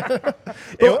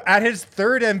 At his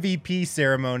third MVP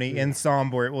ceremony in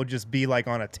Sombor, it will just be like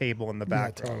on a table in the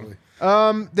background.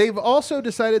 Totally. they've also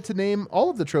decided to name all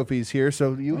of the trophies here.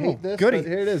 So you hate this, goody. but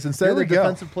here it is. Instead Here of the we go.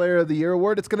 Defensive Player of the Year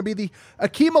award, it's going to be the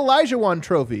Akeem Olajuwon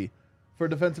Trophy for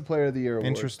Defensive Player of the Year award.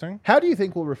 Interesting. How do you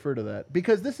think we'll refer to that?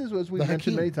 Because this is, as we've The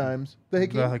mentioned Hakeem. many times, the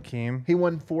Hakeem. The Hakeem. He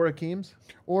won 4 Hakeems,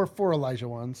 Or for Elijah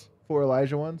ones. 4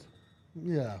 Elijah ones.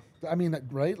 Yeah, I mean,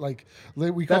 right? Like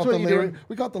we That's call it what the you Larry. do?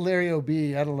 We call it the Larry Ob.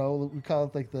 I don't know. We call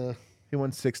it like the He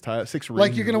won 6 rings.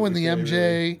 like you're gonna win the is what we say,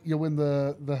 really. MJ. You'll win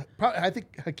the. I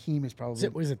think Hakeem is probably.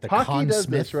 Was it the Hockey Conn does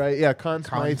Smith? this, right? Yeah, Conn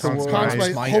Smythe Conn Award. Conn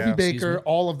Smythe, Smythe, Smythe, Hobie yeah. Baker, Excuse me.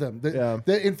 all of them. Yeah.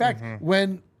 In fact,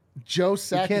 when Joe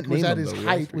can't Sakic was name at them, his though. We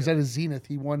height, always was at his zenith.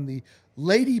 He won the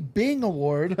Lady Bing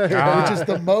Award, Ah. which is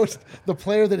the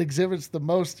player that exhibits the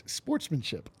most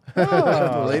sportsmanship.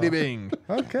 Lady Bing.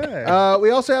 Okay. We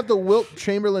also have the Wilt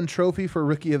Chamberlain Trophy for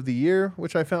Rookie of the Year,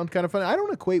 which I found kind of funny. I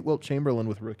don't equate Wilt Chamberlain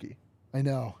with rookie. I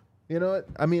know. You know what?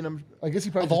 I mean, I guess he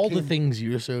probably Of all just the came- things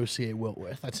you associate Wilt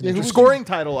with, that's an Yeah, who the was interesting. scoring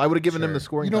title. I would have given him the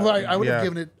scoring You know, title. I would have Yeah.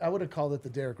 given it. I would have called it the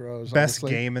Derrick Rose. Best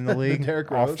honestly. game in the league Derrick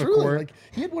off Rose. the Truly, court. like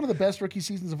he had one of the best rookie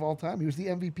seasons of all time. He was the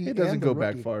MVP. It doesn't and go the back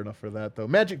rookie. far enough for that, though.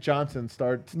 Magic Johnson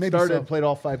Maybe started, so. played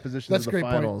all 5 positions That's of a the great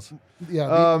point. finals.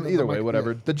 Yeah. Either way,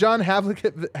 whatever. The John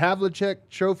Havlicek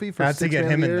Trophy for Had to sixth get man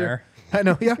of him the in year. there. I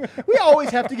know, yeah. We always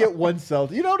have to get one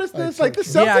Celtic. You notice this? Like the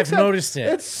Celtics Yeah, I've have- noticed it.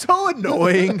 It's so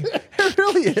annoying. It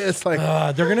really is. Like,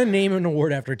 They're gonna name an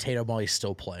award after Tatum while he's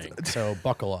still playing. So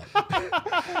buckle up.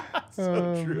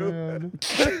 so true.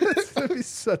 It's gonna be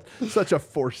such a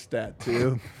force stat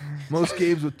too. Most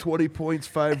games with 20 points,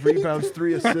 5 rebounds,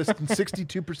 3 assists, and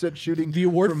 62% shooting. The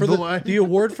award from for the the line.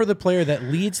 award for the player that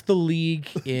leads the league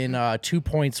in 2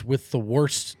 points with the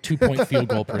worst 2-point field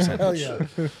goal percentage.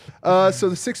 Hell yeah. So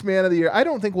the sixth man of the year. I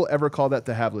don't think we'll ever call that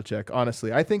to Havlicek.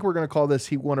 Honestly, I think we're going to call this.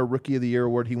 He won a Rookie of the Year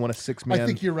award. He won a sixth man. I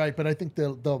think you're right, but I think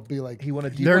they'll be like He won a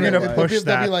They're DPOY. gonna they'll push they'll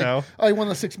that, be like, though. oh, he won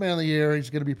the sixth man of the year. He's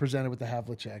going to be presented with the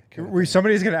Havlicek.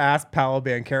 Somebody's going to ask Paolo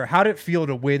Banchero, how did it feel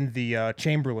to win the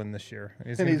Chamberlain this year?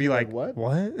 He's And going to be he's like, like,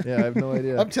 what? Yeah, I have no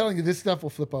idea. I'm telling you, this stuff will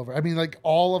flip over. I mean, like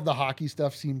all of the hockey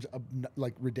stuff seems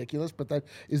like ridiculous, but that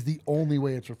is the only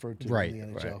way it's referred to Right,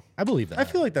 in the NHL. I believe that. I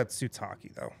feel like that suits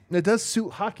hockey, though. It does suit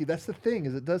hockey. That's the thing,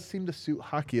 is it does seem to suit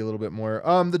hockey a little bit more.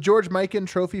 The George Mikan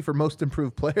Trophy for Most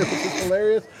Improved Player, which is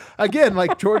hilarious. Again,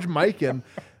 like George Mikan,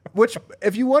 which,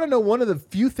 if you want to know, one of the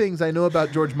few things I know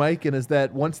about George Mikan is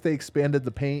that once they expanded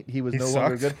the paint, he was He no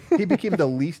longer sucked. good. He became the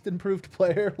least improved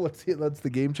player. That's the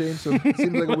game change, so it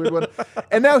seems like a weird one.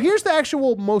 And now here's the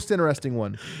actual most interesting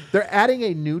one. They're adding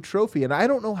a new trophy, and I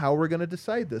don't know how we're going to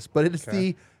decide this, but it is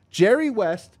the Jerry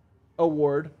West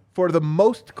Award for the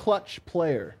most clutch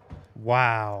player.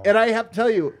 Wow. And I have to tell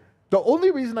you, the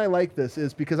only reason I like this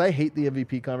is because I hate the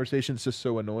MVP conversation. It's just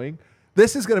so annoying.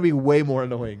 This is going to be way more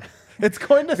annoying. It's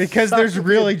going to Because suck there's to be-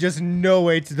 really just no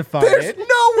way to define there's it.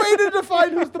 no way to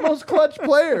define who's the most clutch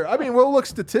player. I mean, we'll look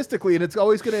statistically, and it's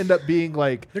always going to end up being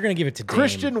like They're gonna give it to Dame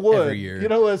Christian Wood. every year. You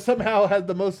know, somehow has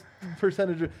the most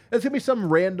percentage. It's going to be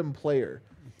some random player.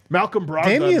 Malcolm Brogdon.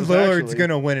 Damian was Lillard's actually- going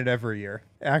to win it every year.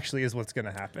 Actually, is what's going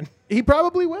to happen. He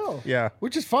probably will. Yeah.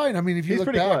 Which is fine. I mean, if you He's look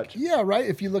pretty back, clutch. yeah, right.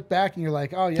 If you look back and you're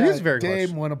like, oh yeah, is very Dame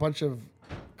clutch. won a bunch of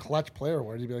clutch player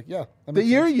awards, you'd be like, yeah. that The makes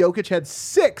year sense. Jokic had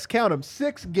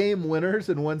 6 game winners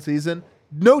in one season,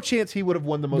 no chance he would have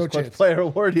won the most No clutch chance. player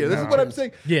award here. This is what I'm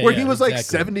saying. Yeah, where yeah, he was like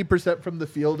exactly. 70% from the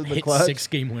field in the hit clutch.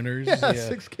 6-game winners. Yeah,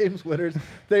 6 games winners.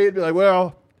 They'd be like,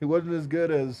 well, he wasn't as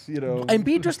good as, you know.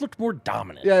 Embiid just looked more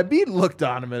dominant. Yeah, Embiid looked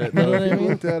dominant. Though. If you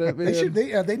looked at it,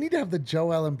 man. They need to have the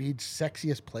Joel Embiid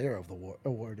sexiest player of the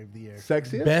award of the year.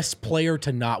 Sexiest? Best player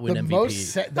to not win The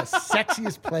MVP. the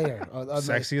sexiest player. on the-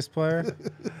 Sexiest player?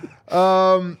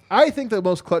 I think the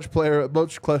most clutch player,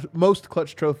 most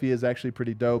clutch trophy is actually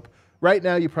pretty dope. Right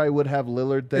now, you probably would have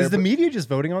Lillard there. Is the but media just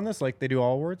voting on this like they do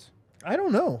all awards? I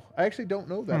don't know. I actually don't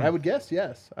know that. I would guess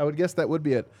yes. I would guess that would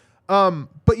be it.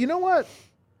 But you know what?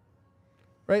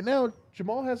 Right now,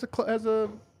 Jamal has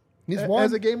He's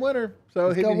won. a game winner,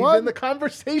 so he's got in one. the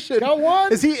conversation. Got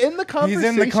one. Is he in the conversation? He's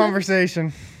in the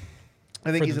conversation.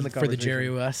 I think for he's the, in the for conversation. the Jerry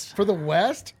West. For the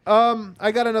West,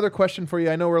 I got another question for you.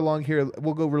 I know we're long here.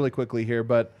 We'll go really quickly here,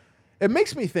 but it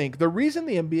makes me think the reason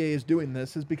the NBA is doing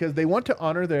this is because they want to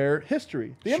honor their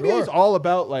history. The NBA is all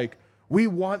about like we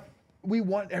want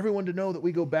everyone to know that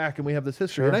we go back and we have this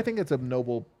history, and I think it's a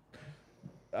noble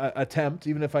attempt,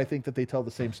 even if I think that they tell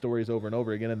the same stories over and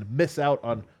over again and miss out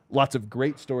on lots of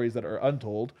great stories that are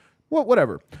untold. Well,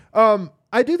 whatever.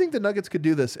 I do think the Nuggets could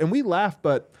do this, and we laugh,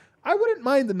 but I wouldn't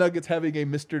mind the Nuggets having a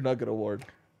Mr. Nugget award.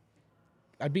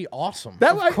 That'd be awesome.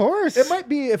 Of course. It might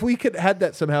be, if we could had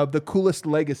that somehow, the coolest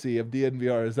legacy of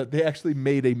DNVR is that they actually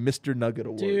made a Mr. Nugget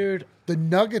award. Dude, the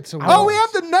Nuggets award. Oh, we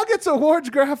have the Nuggets awards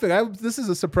graphic. This is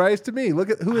a surprise to me. Look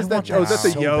at who is that? want Oh, is that that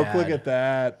the so yoke? bad. Look at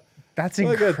that. That's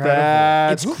Look incredible. at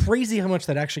that. it's crazy how much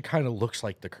that actually kind of looks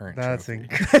like the current That's trophy.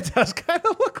 incredible. It does kind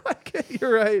of look like it.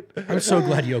 You're right. I'm so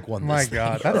glad Yoke won My this.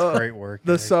 God, thing. that's great work.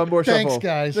 The Nick. Sombor Thanks, Shuffle.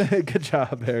 guys. Good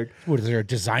job, Eric. What is there a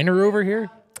designer over here?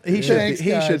 He should Thanks, be.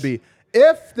 He guys. should be.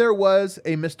 If there was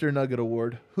a Mr. Nugget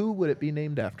award, who would it be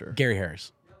named after? Gary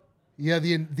Harris. Yeah,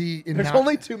 There's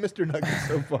only 2 Mr. Nuggets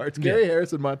so far. It's Gary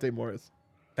Harris and Monte Morris.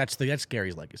 That's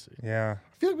Gary's legacy. Yeah.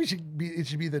 I feel like it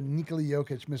should be the Nikola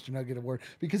Jokic Mr. Nugget Award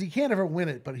because he can't ever win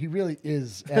it, but he really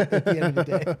is at the end of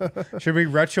the day. Should we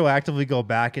retroactively go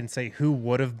back and say who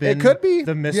would have been could be.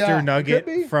 the Mr. Yeah, it Nugget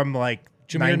could be. from like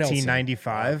Jameer Nelson.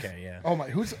 1995? Okay, yeah. Oh my,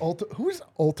 who's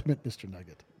ultimate Mr.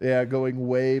 Nugget? Yeah, going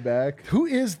way back. Who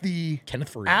is the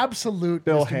Kenneth Fareed. absolute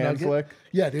Bill Mr. Nugget? Hanslick.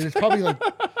 Yeah, dude, it's probably like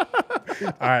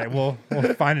All right, we'll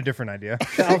find a different idea.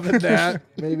 Calvin Nat,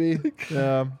 maybe.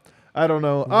 I don't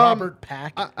know. Robert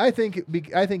Pack. I think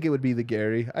it would be the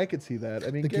Gary. I could see that.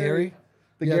 I mean, The Gary?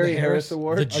 the Yeah, Gary the Harris Harris.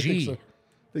 Award. The I think G. so.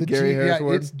 The Gary G, Harris yeah,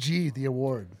 Award. it's G, the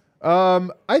award.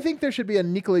 I think there should be a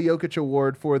Nikola Jokic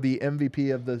Award for the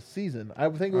MVP of the season. I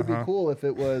think it would be cool if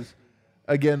it was,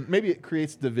 again, maybe it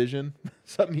creates division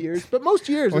some years, but most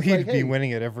years Well, it's he'd like, be hey,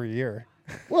 winning it every year.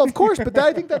 well, of course, but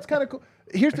I think that's kind of cool.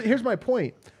 Here's my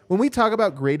point. When we talk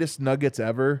about greatest Nuggets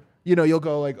ever, you'll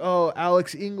go like, oh,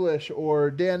 Alex English or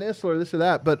Dan Isler, this or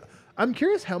that. But I'm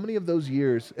curious how many of those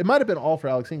years, it might have been all for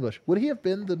Alex English. Would he have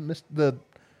been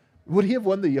would he have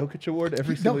won the Jokic Award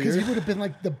every No, single because year? he would have been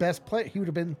like the best player. He would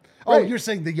have been. Oh, Right. you're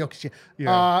saying the Jokic?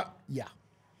 Yeah. Yeah.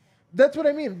 That's what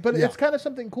I mean. But Yeah. it's kind of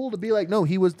something cool to be like, no,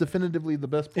 he was definitively the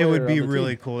best It player. would be on the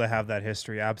really team. cool to have that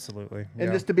history. Absolutely. And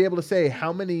Yeah. just to be able to say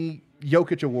how many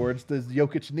Jokic Awards does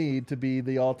Jokic need to be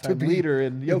the all-time be leader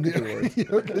in Jokic Awards? Yeah.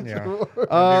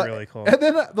 That'd be really cool. And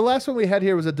then the last one we had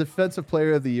here was a Defensive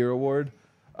Player of the Year award.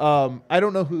 I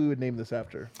don't know who we would name this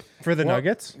after. For the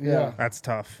Nuggets? Yeah. That's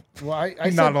tough. Well, I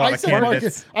Not said, a lot I of said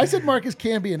candidates. I said Marcus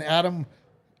Camby and Adam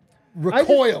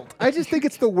recoiled. I just think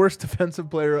it's the worst defensive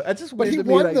player. I just but he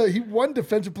won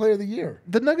Defensive Player of the Year.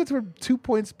 the Nuggets were 2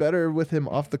 points better with him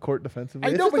off the court defensively.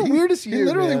 I It's know, just but the weirdest he year.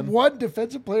 literally man. won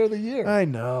Defensive Player of the Year. I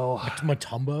know.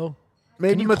 Matumbo.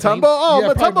 Maybe you Mutombo. claim- Oh, Yeah,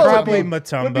 Mutombo probably would be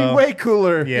Mutombo. way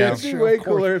cooler. Yeah. It'd be Sure, way of course.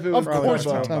 cooler if it was Of course,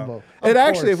 Mutombo. Mutombo. And Of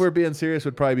actually, if course. we're being serious,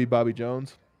 would probably be Bobby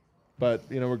Jones. But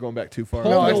we're going back too far. No,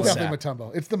 Paul it's Millsap. definitely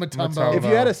Mutombo. It's the Mutombo. Mutombo. If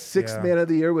you had a sixth Yeah. man of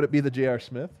the year, would it be the J.R.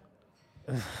 Smith,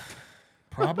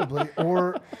 Probably.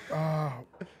 Or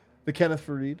the Kenneth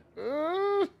Fareed?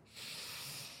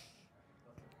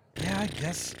 yeah, I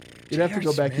guess. You'd have to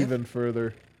J.R. go back Smith? even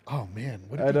further. Oh man,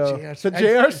 would I it be know. J.R. The Smith?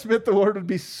 J.R. Smith Award would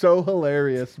be so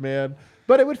hilarious, man.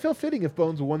 But it would feel fitting if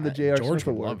Bones won the J.R. George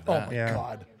Smith would Award. love Oh that. my Yeah.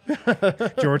 God.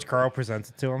 George Carl presents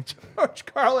it to him. George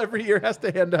Carl every year has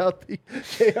to hand out the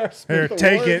J.R. Here, Smith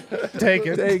take Award. it. Take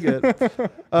it. Take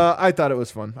it. I thought it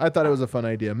was fun. I thought it was a fun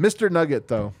idea. Mr. Nugget,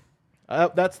 though.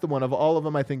 That's the one. Of all of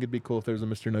them, I think it'd be cool if there was a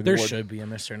Mr. Nugget There Award. should be a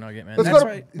Mr. Nugget, man. Let's That's go to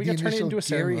right. We The got to turn it initial into a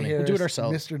Gary ceremony. We'll do it Harris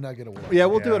ourselves. Mr. Nugget Award. Yeah,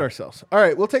 we'll do Yeah. it ourselves. All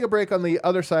right, we'll take a break. On the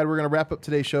other side, we're going to wrap up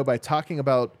today's show by talking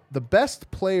about the best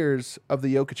players of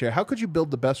the Jokic era. How could you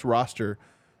build the best roster?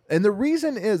 And the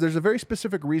reason is, there's a very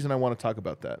specific reason I want to talk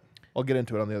about that. I'll get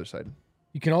into it on the other side.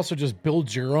 You can also just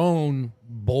build your own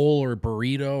bowl or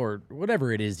burrito or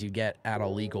whatever it is you get at a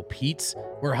Legal Pete's.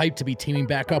 We're hyped to be teaming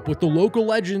back up with the local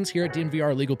legends here at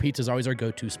DNVR. Legal Pete's is always our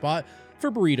go-to spot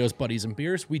for burritos, buddies, and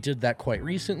beers. We did that quite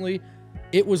recently.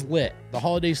 It was lit. The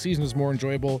holiday season is more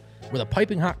enjoyable with a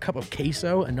piping hot cup of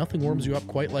queso, and nothing warms you up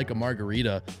quite like a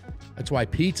margarita. That's why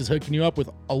Pete's is hooking you up with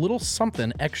a little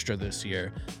something extra this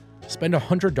year. Spend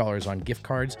 $100 on gift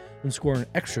cards and score an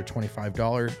extra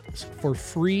 $25 for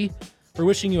free. We're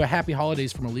wishing you a happy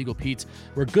holidays from Illegal Pete's,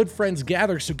 where good friends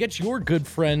gather. So get your good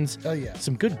friends Oh, yeah.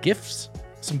 some good gifts,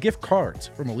 some gift cards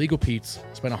from Illegal Pete's.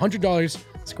 Spend $100,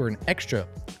 score an extra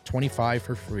 $25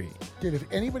 for free. Dude, if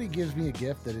anybody gives me a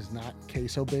gift that is not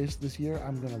queso based this year,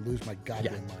 I'm gonna lose my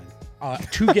goddamn mind.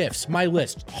 2 gifts, my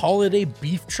list: holiday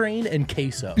beef train and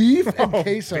queso. Beef and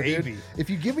queso, baby. dude. If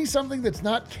you give me something that's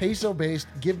not queso based,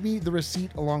 give me the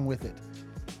receipt along with it.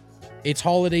 It's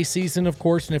holiday season, of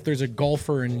course, and if there's a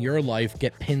golfer in your life,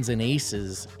 get pins and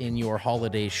aces in your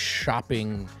holiday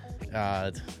shopping.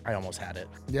 I almost had it.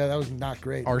 Yeah, that was not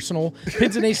great. Arsenal.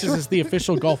 Pins and Aces is the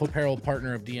official golf apparel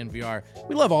partner of DNVR.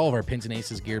 We love all of our Pins and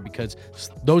Aces gear because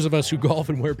those of us who golf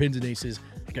and wear Pins and Aces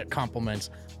get compliments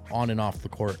on and off the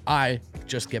court. I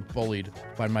just get bullied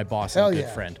by my boss and Hell good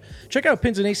yeah. friend. Check out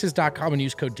pinsandaces.com and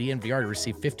use code DNVR to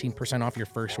receive 15% off your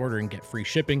first order and get free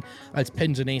shipping. That's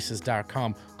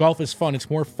pinsandaces.com. Golf is fun. It's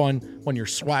more fun when you're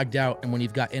swagged out and when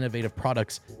you've got innovative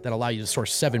products that allow you to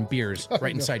source 7 beers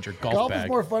right inside your golf Golf bag. is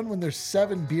more fun when there's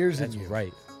 7 beers That's in you.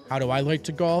 right. How do I like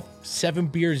to golf? 7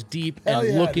 beers deep Hell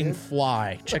and yeah, looking dude.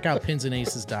 fly. Check out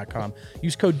pinsandaces.com.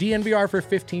 Use code DNVR for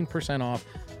 15% off.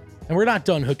 And we're not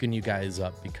done hooking you guys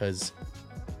up because,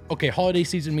 okay, holiday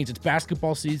season means it's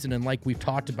basketball season. And like we've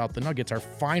talked about, the Nuggets are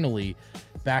finally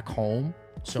back home.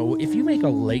 So if you make a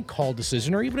late call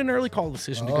decision or even an early call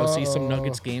decision to go see some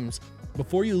Nuggets games,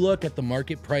 before you look at the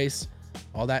market price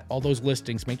all those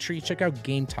listings, make sure you check out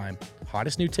Game Time.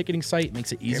 Hottest new ticketing site,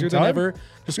 makes it easier Game than Time? ever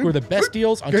to score the best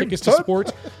deals on Game tickets to Time?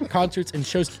 sports, concerts, and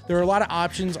shows. There are a lot of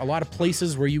options, a lot of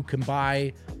places where you can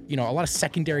buy, a lot of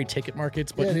secondary ticket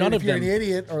markets, but Yeah, none if of you're them an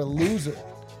idiot or a loser.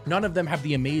 None of them have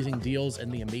the amazing deals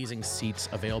and the amazing seats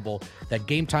available that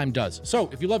Game Time does. So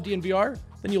if you love DNVR,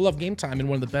 then you'll love Game Time, and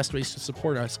one of the best ways to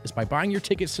support us is by buying your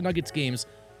tickets to Nuggets games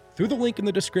through the link in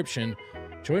the description.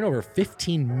 Join over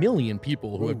 15 million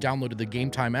people who have downloaded the Game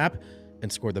Time app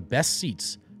and score the best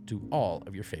seats to all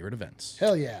of your favorite events.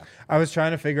 Hell yeah. I was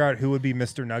trying to figure out who would be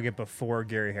Mr. Nugget before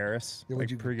Gary Harris. Yeah,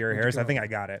 Pre-Gary Harris. I think I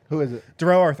got it. Who is it?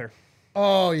 Darrell Arthur.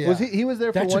 Oh, yeah. Was he was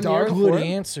there for That's 1 your year Darth? before Good it?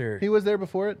 answer. He was there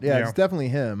before it? Yeah, Yeah. it's definitely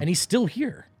him. And he's still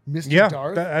here. Mr. Yeah,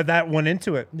 Darth? that went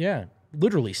into it. Yeah,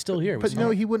 literally still here. But no,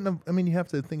 he wouldn't have. I mean, you have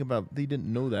to think about. They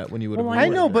didn't know that when you would have. Well, I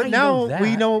know, but I now know we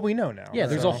that. know what we know now. Yeah,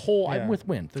 there's so, a whole. yeah. I'm with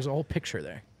Win. There's a whole picture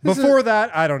there. Before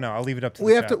that, I don't know. I'll leave it up to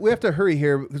we the have chat. to we have to hurry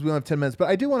here because we only have 10 minutes. But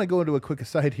I do want to go into a quick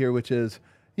aside here, which is,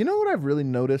 you know what I've really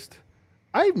noticed?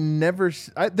 I've never.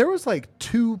 There was like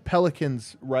 2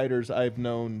 Pelicans writers I've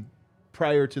known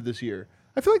prior to this year.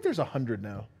 I feel like there's 100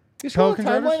 now. You scroll the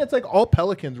Pelicans timeline, writers? it's like all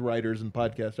Pelicans writers and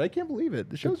podcasts. I can't believe it.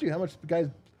 It shows you how much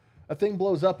a thing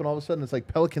blows up, and all of a sudden it's like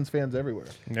Pelicans fans everywhere.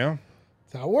 Yeah,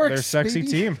 That's how it works. they're a sexy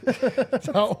baby. team. That's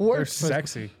how it They're works.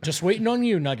 sexy. Just waiting on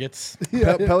you, Nuggets.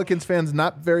 Pelicans fans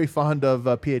not very fond of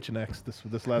PHNX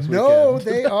this last No, weekend.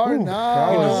 they are That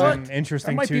not. was what? an I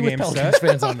interesting might be with 2-game Pelicans set.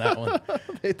 fans on that one.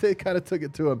 they kind of took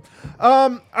it to him.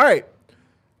 All right,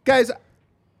 guys.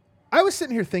 I was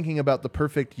sitting here thinking about the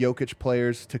perfect Jokic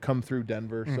players to come through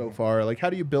Denver so far. Like, how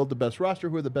do you build the best roster?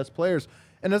 Who are the best players?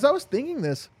 And as I was thinking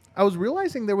this, I was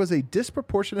realizing there was a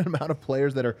disproportionate amount of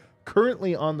players that are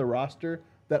currently on the roster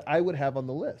that I would have on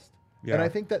the list. Yeah. And I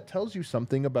think that tells you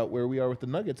something about where we are with the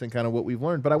Nuggets and kind of what we've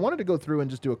learned. But I wanted to go through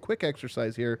and just do a quick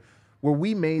exercise here where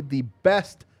we made the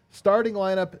best starting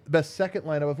lineup, best second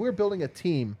lineup. If we were building a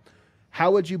team, how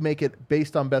would you make it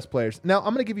based on best players? Now, I'm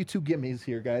going to give you 2 gimmies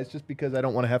here, guys, just because I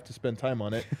don't want to have to spend time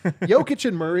on it. Jokic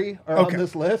and Murray are on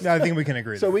this list. Yeah, I think we can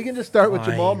agree. So we can just start with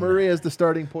Jamal Murray as the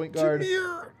starting point guard.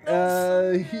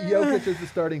 Jokic as the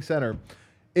starting center.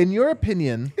 In your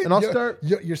opinion, and I'll start.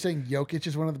 You're saying Jokic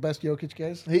is one of the best Jokic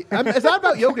guys? It's not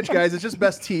about Jokic, guys. It's just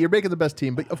best team. You're making the best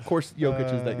team, but of course,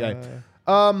 Jokic is that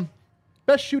guy.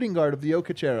 Best shooting guard of the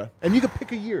Jokic era, and you can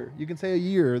pick a year. You can say a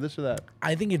year, or this or that.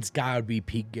 I think it's got to be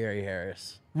peak Gary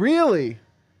Harris. Really,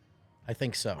 I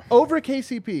think so. over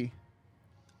KCP.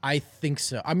 I think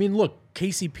so. I mean, look,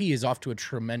 KCP is off to a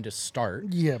tremendous start.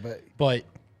 Yeah, But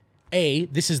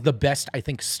this is the best, I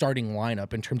think, starting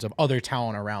lineup in terms of other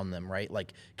talent around them, right?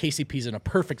 Like, KCP's in a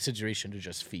perfect situation to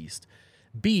just feast.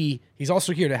 B, he's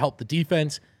also here to help the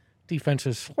defense. Defense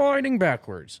is sliding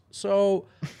backwards. So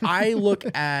I look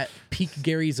at peak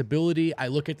Gary's ability. I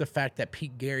look at the fact that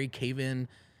peak Gary came in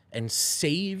and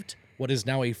saved what is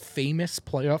now a famous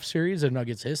playoff series in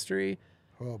Nuggets history.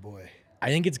 oh boy. I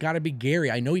think it's got to be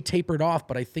Gary. I know he tapered off,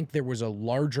 but I think there was a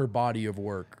larger body of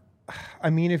work. I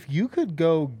mean, if you could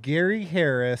go Gary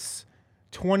Harris,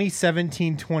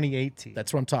 2017, 2018.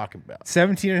 That's what I'm talking about.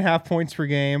 17.5 points per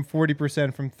game,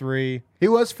 40% from 3. He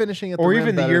was finishing at the Or rim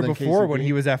even the better year than before KCP. when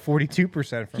he was at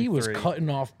 42% from He was 3. cutting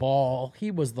off ball.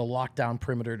 He was the lockdown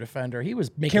perimeter defender. He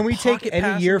was making Can we take pocket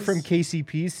any year passes. from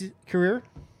KCP's career?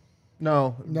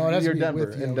 No, No, it has you're to be Denver.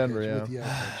 with In Jokic, Denver, yeah. with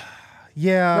Jokic.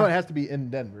 Yeah. No, it has to be in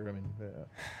Denver. I mean,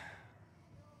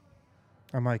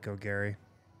 I might go Gary.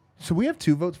 so we have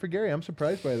 2 votes for Gary. I'm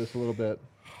surprised by this a little bit.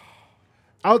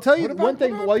 I'll tell you What about- one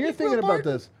thing what about while you're Pete thinking Will about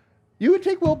Barton? this. You would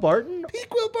take Will Barton?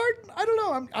 Peak Will Barton? I don't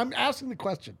know. I'm asking the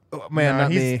question. Oh, man, No,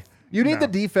 not he's- me. You need no. the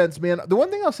defense, man. The one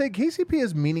thing I'll say, KCP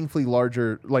is meaningfully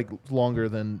longer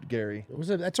than Gary.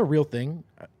 That's a real thing.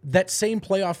 That same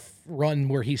playoff run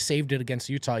where he saved it against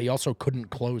Utah, he also couldn't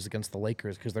close against the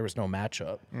Lakers because there was no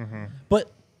matchup.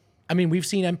 But I mean, we've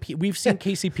seen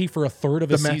KCP for a third of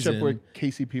The a matchup season. where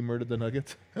KCP murdered the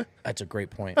Nuggets. That's a great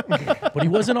point. But he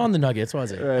wasn't on the Nuggets,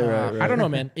 was he? Right. I don't know,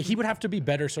 man. He would have to be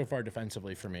better so far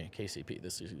defensively for me, KCP,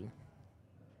 this season.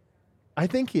 I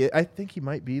think he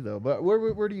might be though. But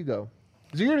where do you go?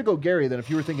 So you're gonna go Gary then if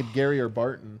you were thinking Gary or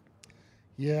Barton.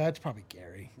 Yeah, it's probably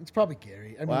Gary.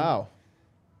 I mean, Wow.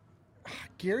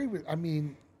 Gary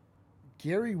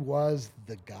was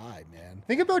the guy, man.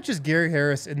 Think about just Gary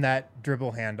Harris in that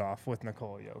dribble handoff with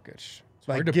Nikola Jokic.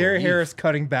 Like hard to Gary believe. Harris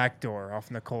cutting backdoor off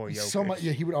Nikola Jokic. So much.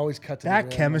 Yeah, he would always cut to the That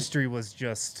rim. chemistry was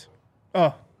just, it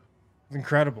was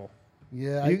incredible.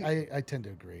 Yeah, I tend to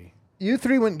agree. You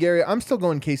 3 went Gary. I'm still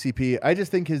going KCP. I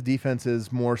just think his defense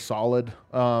is more solid,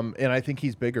 and I think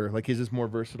he's bigger. Like he's just more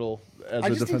versatile as I a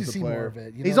just need to defensive see player. more of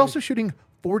it, you He's know, also shooting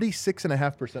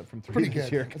 46.5% from three Pretty this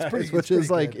good. year, It's guys, pretty- it's which is pretty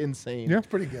like good. insane. Yeah. It's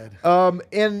pretty good.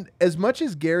 And as much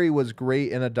as Gary was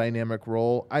great in a dynamic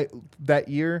role, that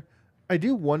year, I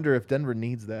do wonder if Denver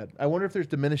needs that. I wonder if there's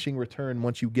diminishing return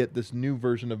once you get this new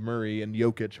version of Murray and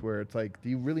Jokic, where it's like, do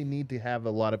you really need to have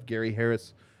a lot of Gary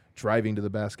Harris driving to the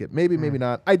basket? Maybe, maybe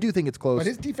not. I do think it's close. But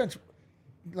his defense,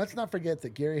 let's not forget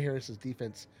that Gary Harris's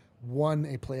defense won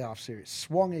a playoff series,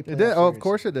 swung a playoff It did. series. Oh, of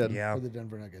course it did. Yeah. For the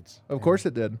Denver Nuggets. Of course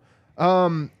it did.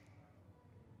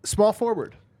 Small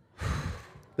forward.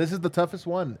 This is the toughest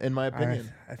one, in my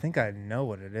opinion. I think I know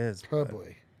what it is. Oh, but-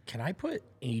 boy. Can I put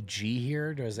AG here?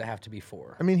 Or does it have to be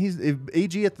 4? I mean,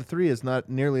 AG at the 3 is not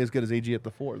nearly as good as AG at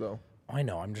the 4, though. I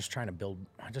know. I'm just trying to build.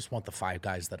 I just want the 5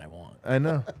 guys that I want. I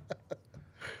know.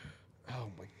 Oh,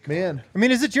 my God. Man, I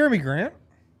mean, is it Jeremy Grant?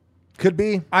 could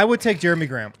be. I would take Jeremy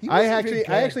Grant. He I wasn't very good.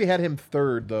 actually had him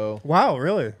 3rd, though. Wow,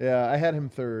 really? Yeah, I had him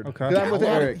 3rd. Okay. 'Cause I'm with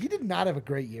Eric. He did not have a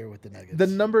great year with the Nuggets. The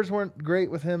numbers weren't great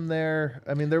with him there.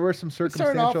 I mean, there were some Started off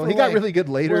circumstantial. with He got like- really good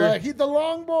later. we're like, the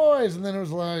long boys, and then it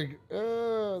was like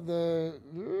the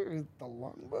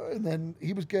long boy, and then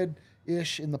he was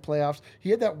good-ish in the playoffs.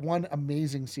 He had that one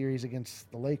amazing series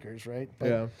against the Lakers, right? But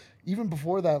Yeah. even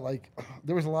before that, like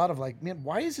there was a lot of like, man,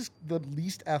 why is this the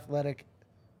least athletic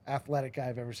guy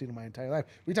I've ever seen in my entire life?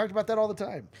 We talked about that all the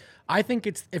time. I think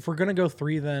it's if we're gonna go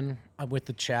 3, then I'm with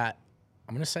the chat.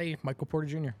 I'm gonna say Michael Porter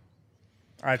Jr.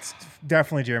 It's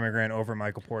definitely Jeremy Grant over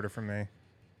Michael Porter for me.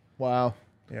 Wow.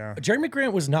 Yeah. Jeremy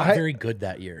Grant was not very good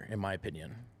that year, in my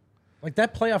opinion. Like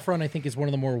that playoff run, I think is one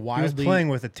of the more He was wildly. playing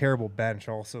with a terrible bench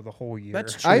also the whole year.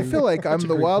 That's true. I feel like I'm That's a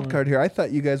the great wild point. card here. I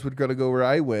thought you guys would go where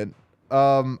I went.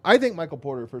 I think Michael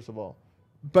Porter, first of all.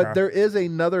 But Okay. there is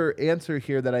another answer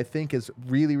here that I think is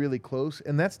really, really close,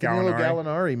 and that's Danilo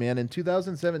Gallinari, man. In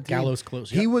 2017, Gallo's close,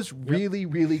 he yep. was really,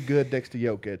 really good next to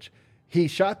Jokic. He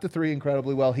shot the 3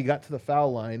 incredibly well. He got to the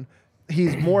foul line.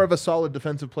 He's more of a solid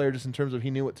defensive player just in terms of he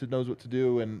knows what to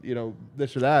do and,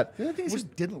 this or that. The other thing is he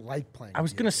didn't like playing. I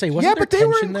was with gonna you. say, wasn't Yeah, there but they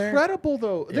were tension there? incredible,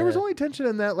 though. There was Yeah. only tension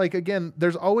in that. Like, again,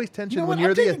 there's always tension You know when what? you're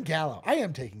I'm the... taking Gallo. I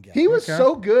am taking Gallo. He was Okay.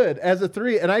 so good as a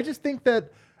 3, and I just think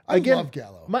that I again, love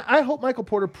Gallo. I hope Michael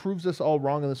Porter proves us all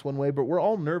wrong in this one way, but we're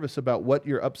all nervous about what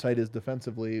your upside is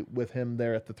defensively with him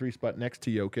there at the 3 spot next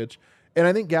to Jokic, and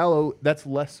I think Gallo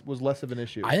was less of an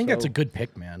issue. I think that's So a good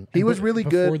pick, man. He And was really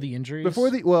good before the injuries.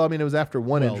 it was after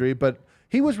one injury, but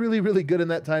he was really, really good in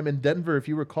that time in Denver. If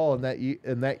you recall, in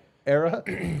that era,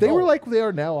 they were like they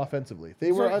are now offensively.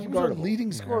 They were He was our unguardable.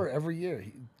 leading scorer every year.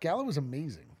 Gallo was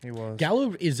amazing. He was.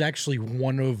 Gallo is actually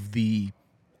one of the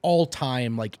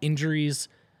all-time like injuries.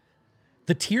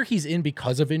 The tier he's in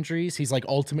because of injuries, he's like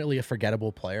ultimately a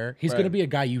forgettable player. He's going to be a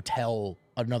guy you tell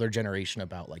another generation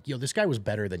about, like, yo, this guy was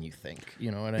better than you think.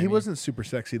 You know what I mean? He wasn't super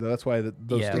sexy though. That's why those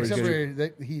Yeah. stories. Except get- for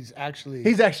that he's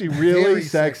actually really very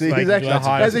sexy. sexy. He's Like, actually the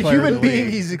hottest as a player in human the being,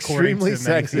 league, he's according extremely to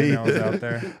many sexy. females out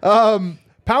there.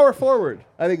 Power forward.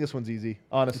 I think this one's easy.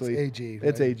 Honestly, It's AG,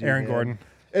 It's right? AG. Aaron man. Gordon.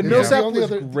 And Yeah. Millsap The only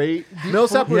was other- great.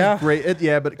 Millsap was Yeah. great.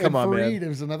 But come on, Fareed, man. it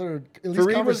was another at least Fareed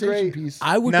was conversation great. piece.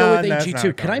 I would No, go with that's AG not too.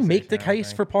 a Can I make the conversation, I don't case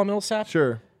think. for Paul Millsap?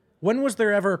 Sure. When was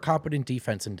there ever a competent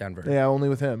defense in Denver? Yeah, only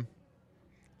with him.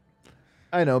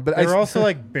 I know, but They were also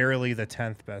like barely the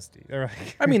 10th best. They're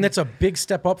like, I mean, that's a big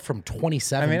step up from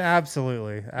 27. I mean,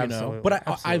 absolutely, you absolutely. know? But I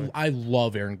absolutely.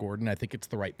 love Aaron Gordon. I think it's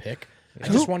the right pick. I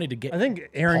just wanted to get. I think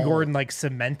Aaron Paul. Gordon like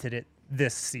cemented it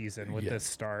this season with this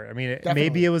start. I mean, Definitely.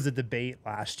 maybe it was a debate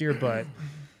last year, but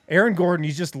Aaron Gordon,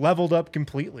 he's just leveled up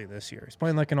completely this year. He's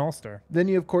playing like an all-star. then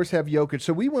you of course have Jokic.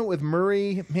 So we went with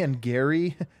Murray,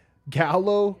 Gary,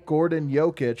 Gallo, Gordon,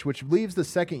 Jokic, which leaves the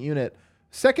second unit.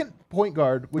 Second point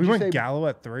guard. Would We you went say Gallo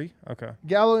at 3. Okay.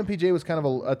 Gallo and PJ was kind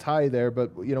of a tie there,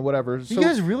 but whatever. You So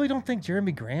guys really don't think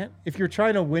Jeremy Grant, if you're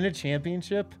trying to win a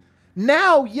championship?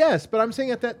 now, yes, but I'm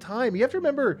saying at that time, you have to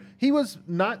remember he was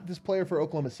not this player for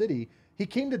Oklahoma City. He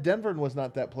came to Denver and was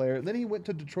not that player. Then he went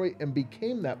to Detroit and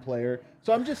became that player.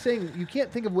 So I'm just saying you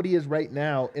can't think of what he is right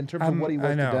now in terms of what he was I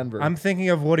to know. Denver. I'm thinking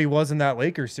of what he was in that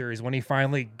Lakers series when he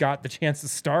finally got the chance to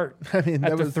start I mean,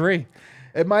 at that the was 3.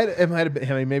 It might have been.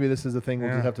 I mean, maybe this is a thing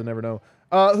we'll just have to never know.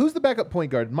 Who's the backup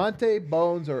point guard? Monte,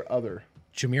 Bones, or other?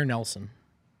 Jameer Nelson.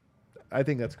 I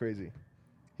think that's crazy.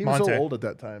 He was so Monte. old at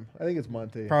that time. I think it's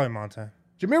Monte. Probably Monte.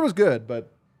 Jameer was good, but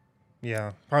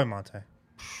Yeah, probably Monte.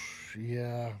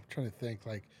 Yeah, I'm trying to think.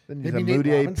 Like then you maybe have Nate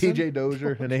Moutier, Robinson? PJ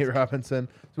Dozier, and Nate Robinson.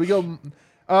 So we go.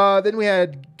 Then we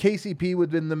had KCP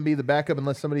would then be the backup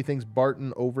unless somebody thinks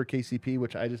Barton over KCP,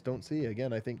 which I just don't see.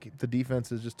 Again, I think the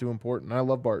defense is just too important. I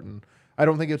love Barton. I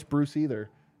don't think it's Bruce either.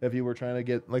 If you were trying to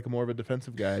get like more of a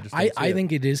defensive guy, I just don't see I it.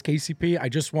 think it is KCP. I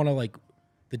just want to like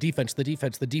The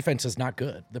defense is not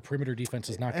good. The perimeter defense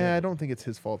is not good. I don't think it's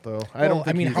his fault though. How much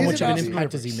of an Austin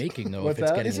impact is Rivers? he making though? What's if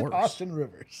it's that? getting Is it worse? Austin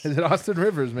Rivers? Is it Austin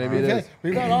Rivers? Maybe it is.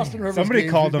 We've got Austin Rivers. Somebody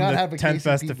games. called We've him not the had a 10th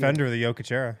best KCP game. defender of the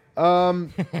Jokic era.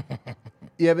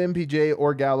 You have MPJ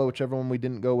or Gallo, whichever one we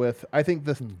didn't go with. I think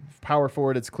the power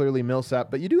forward, it's clearly Millsap,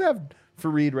 but you do have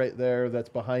Fareed right there that's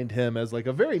behind him as like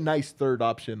a very nice third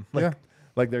option.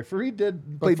 Like there. Fareed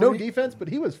played no defense, but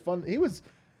he was fun.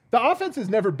 The offense is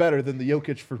never better than the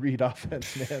Jokic Fareed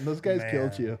offense, man. Those guys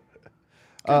killed you.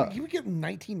 He would get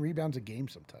 19 rebounds a game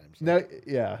sometimes. No,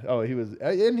 yeah. Oh, he was,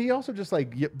 and he also just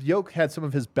like Jokic had some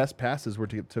of his best passes were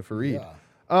to Fareed.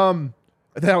 Yeah.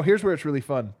 Now here's where it's really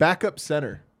fun. Backup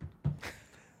center.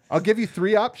 I'll give you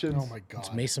three options. Oh my God.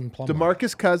 It's Mason Plumlee.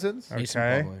 DeMarcus Cousins, Mason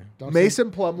Okay. Plumlee. Don't say-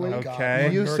 Mason Plumlee, Oh, God.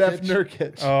 Okay. Yusef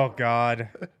Nurkic. Nurkic. Oh God,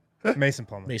 Mason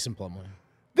Plumlee. Mason Plumlee.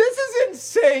 This is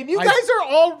insane. You guys are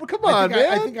all come on,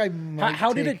 man. I think I might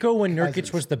How did take it go when Nurkic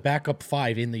Cousins. was the backup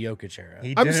 5 in the Jokic era?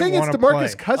 He I'm didn't saying it's wanna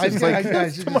DeMarcus play. Cousins. I Like was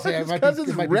that's just gonna say, it DeMarcus might be- Cousins'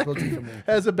 it might be record guilty for me.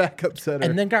 as a backup center.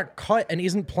 And then got cut and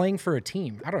isn't playing for a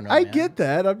team. I don't know. I man. get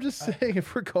that. I'm just saying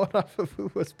if we're going off of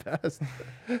who was past,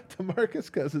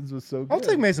 DeMarcus Cousins was so good. I'll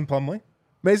take Mason Plumlee.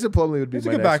 Mason Plumlee would be He's a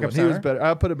my good next backup one. He was center. better.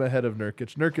 I'll put him ahead of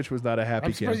Nurkic. Nurkic was not a happy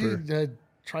I'm surprised camper. you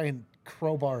try and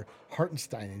crowbar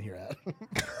Hartenstein in here at.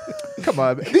 Come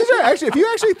on. These are actually, if you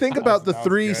actually think about the that was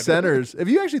three good. centers,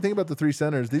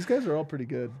 these guys are all pretty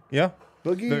good. Yeah.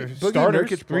 Boogie, They're Boogie starters,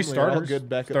 Nurkic, three Plumlee, all starters, good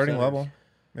backup starting centers. level.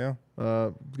 Yeah.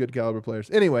 Good caliber players.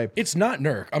 Anyway, It's not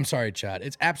Nurk. I'm sorry, Chad.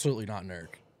 It's absolutely not Nurk.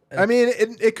 I mean,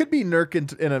 it could be Nurk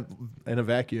in a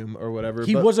vacuum or whatever.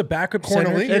 He but was a backup center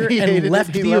Cornelius. here And he and hated it.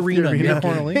 left He the left the arena. arena. mid-game.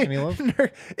 Cornelius, and he loved. in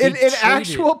traded-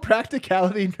 actual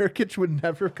practicality, Nurkic would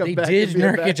never come They back. did and be a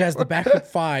Nurkic backup. as the backup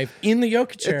 5 in the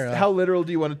Jokic era. How literal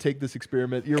do you want to take this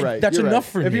experiment? You're right. That's you're enough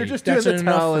right. for If me. you're just That's doing the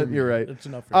enough for talent, me. you're right. That's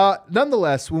enough for me.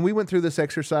 Nonetheless, when we went through this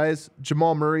exercise,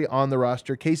 Jamal Murray on the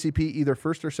roster, KCP either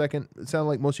first or second. It sounded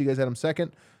like most of you guys had him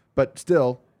second, but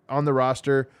still on the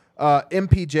roster.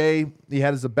 MPJ, he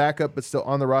had as a backup, but still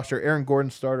on the roster. Aaron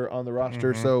Gordon, starter on the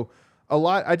roster. So a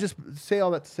lot. I just say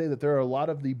all that to say that there are a lot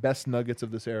of the best Nuggets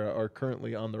of this era are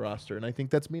currently on the roster, and I think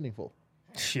that's meaningful.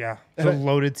 Yeah. It's a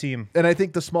loaded team. And I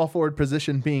think the small forward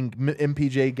position being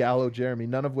MPJ, Gallo, Jeremy,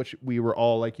 none of which we were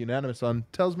all like unanimous on,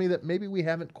 tells me that maybe we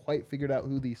haven't quite figured out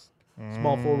who the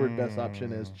small forward best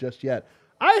option is just yet.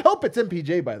 I hope it's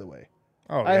MPJ, by the way.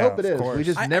 Oh, I yeah, hope it of is. course. We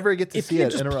just never get to if see he it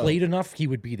just in a row. played enough, he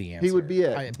would be the answer. He would be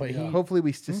it. But Hopefully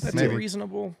we just that's see it.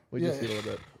 reasonable. We just see a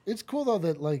little bit. It's cool though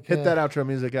that like Hit that outro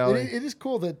music, Ali. It is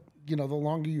cool that the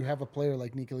longer you have a player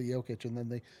like Nikola Jokic, and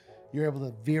then you're able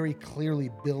to very clearly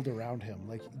build around him.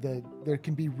 Like there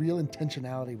can be real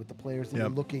intentionality with the players that you're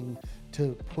looking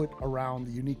to put around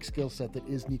the unique skill set that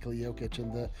is Nikola Jokic,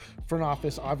 and the front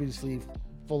office obviously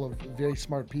full of very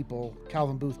smart people.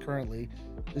 Calvin Booth currently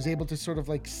is able to sort of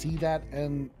like see that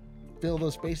and fill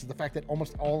those spaces. The fact that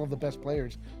almost all of the best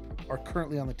players are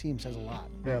currently on the team says a lot.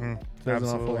 Yeah, says an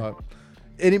awful Absolutely. lot.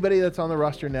 Anybody that's on the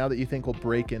roster now that you think will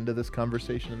break into this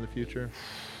conversation in the future?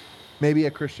 Maybe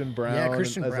a Christian Brown, Yeah,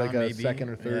 Christian as Brown like a maybe. second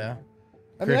or third. Yeah.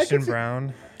 I mean, I Christian could see-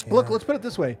 Brown. Look, let's put it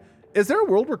this way: is there a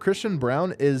world where Christian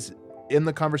Brown is in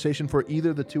the conversation for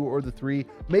either the 2 or the 3?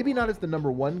 Maybe not as the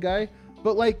number 1 guy,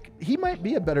 but like he might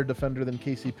be a better defender than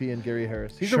KCP and Gary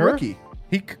Harris. He's Sure. a rookie.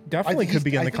 He definitely could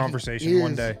be in I the think he conversation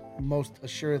one is day. Most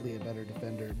assuredly a better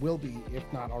defender. Will be, if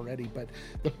not already, but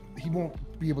he won't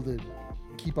be able to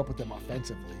keep up with them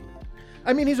offensively.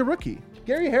 I mean, he's a rookie.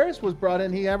 Gary Harris was brought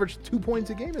in. He averaged 2 points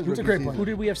a game. His It's a rookie great season. point. Who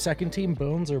did we have second team,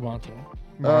 Bones or Monte?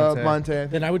 Monte.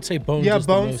 Then I would say Bones Yeah, is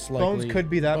Bones- the most likely. Bones could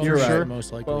be that Bones for is the sure.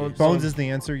 most likely. Bones- Bones is the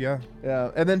answer, yeah.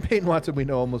 Yeah, and then Peyton Watson, we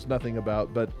know almost nothing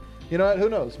about, but you know what? Who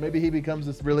knows? Maybe he becomes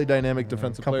this really dynamic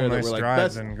defensive Couple player that nice we're like,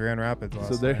 drives best. in Grand Rapids last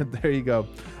So there, night. there you go.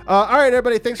 All right,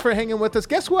 everybody, thanks for hanging with us.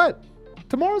 Guess what?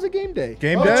 Tomorrow's a game day.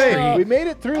 Game Oh, day. yeah. We made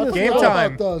it through this. Game forgot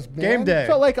time. about those, man. Game day.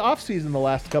 Felt like off season the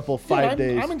last couple Dude, 5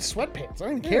 days. I'm in sweatpants. I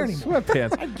don't even care Yeah, anymore.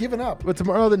 sweatpants. I've given up. But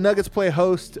tomorrow the Nuggets play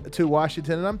host to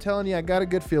Washington, and I'm telling you, I got a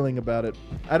good feeling about it.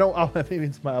 I'll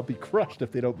maybe I'll be crushed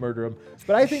if they don't murder them.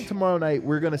 But I think tomorrow night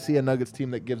we're going to see a Nuggets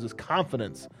team that gives us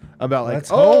confidence about like,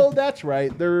 Let's oh, hope. that's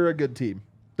right, they're a good team.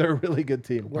 They're a really good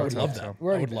team. I would love so. that. I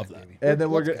We're would already love back, that. baby. And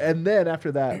then and then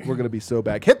after that, we're going to be so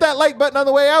back. Hit that like button on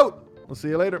the way out. We'll see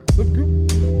you later. A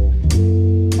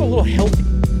little healthy.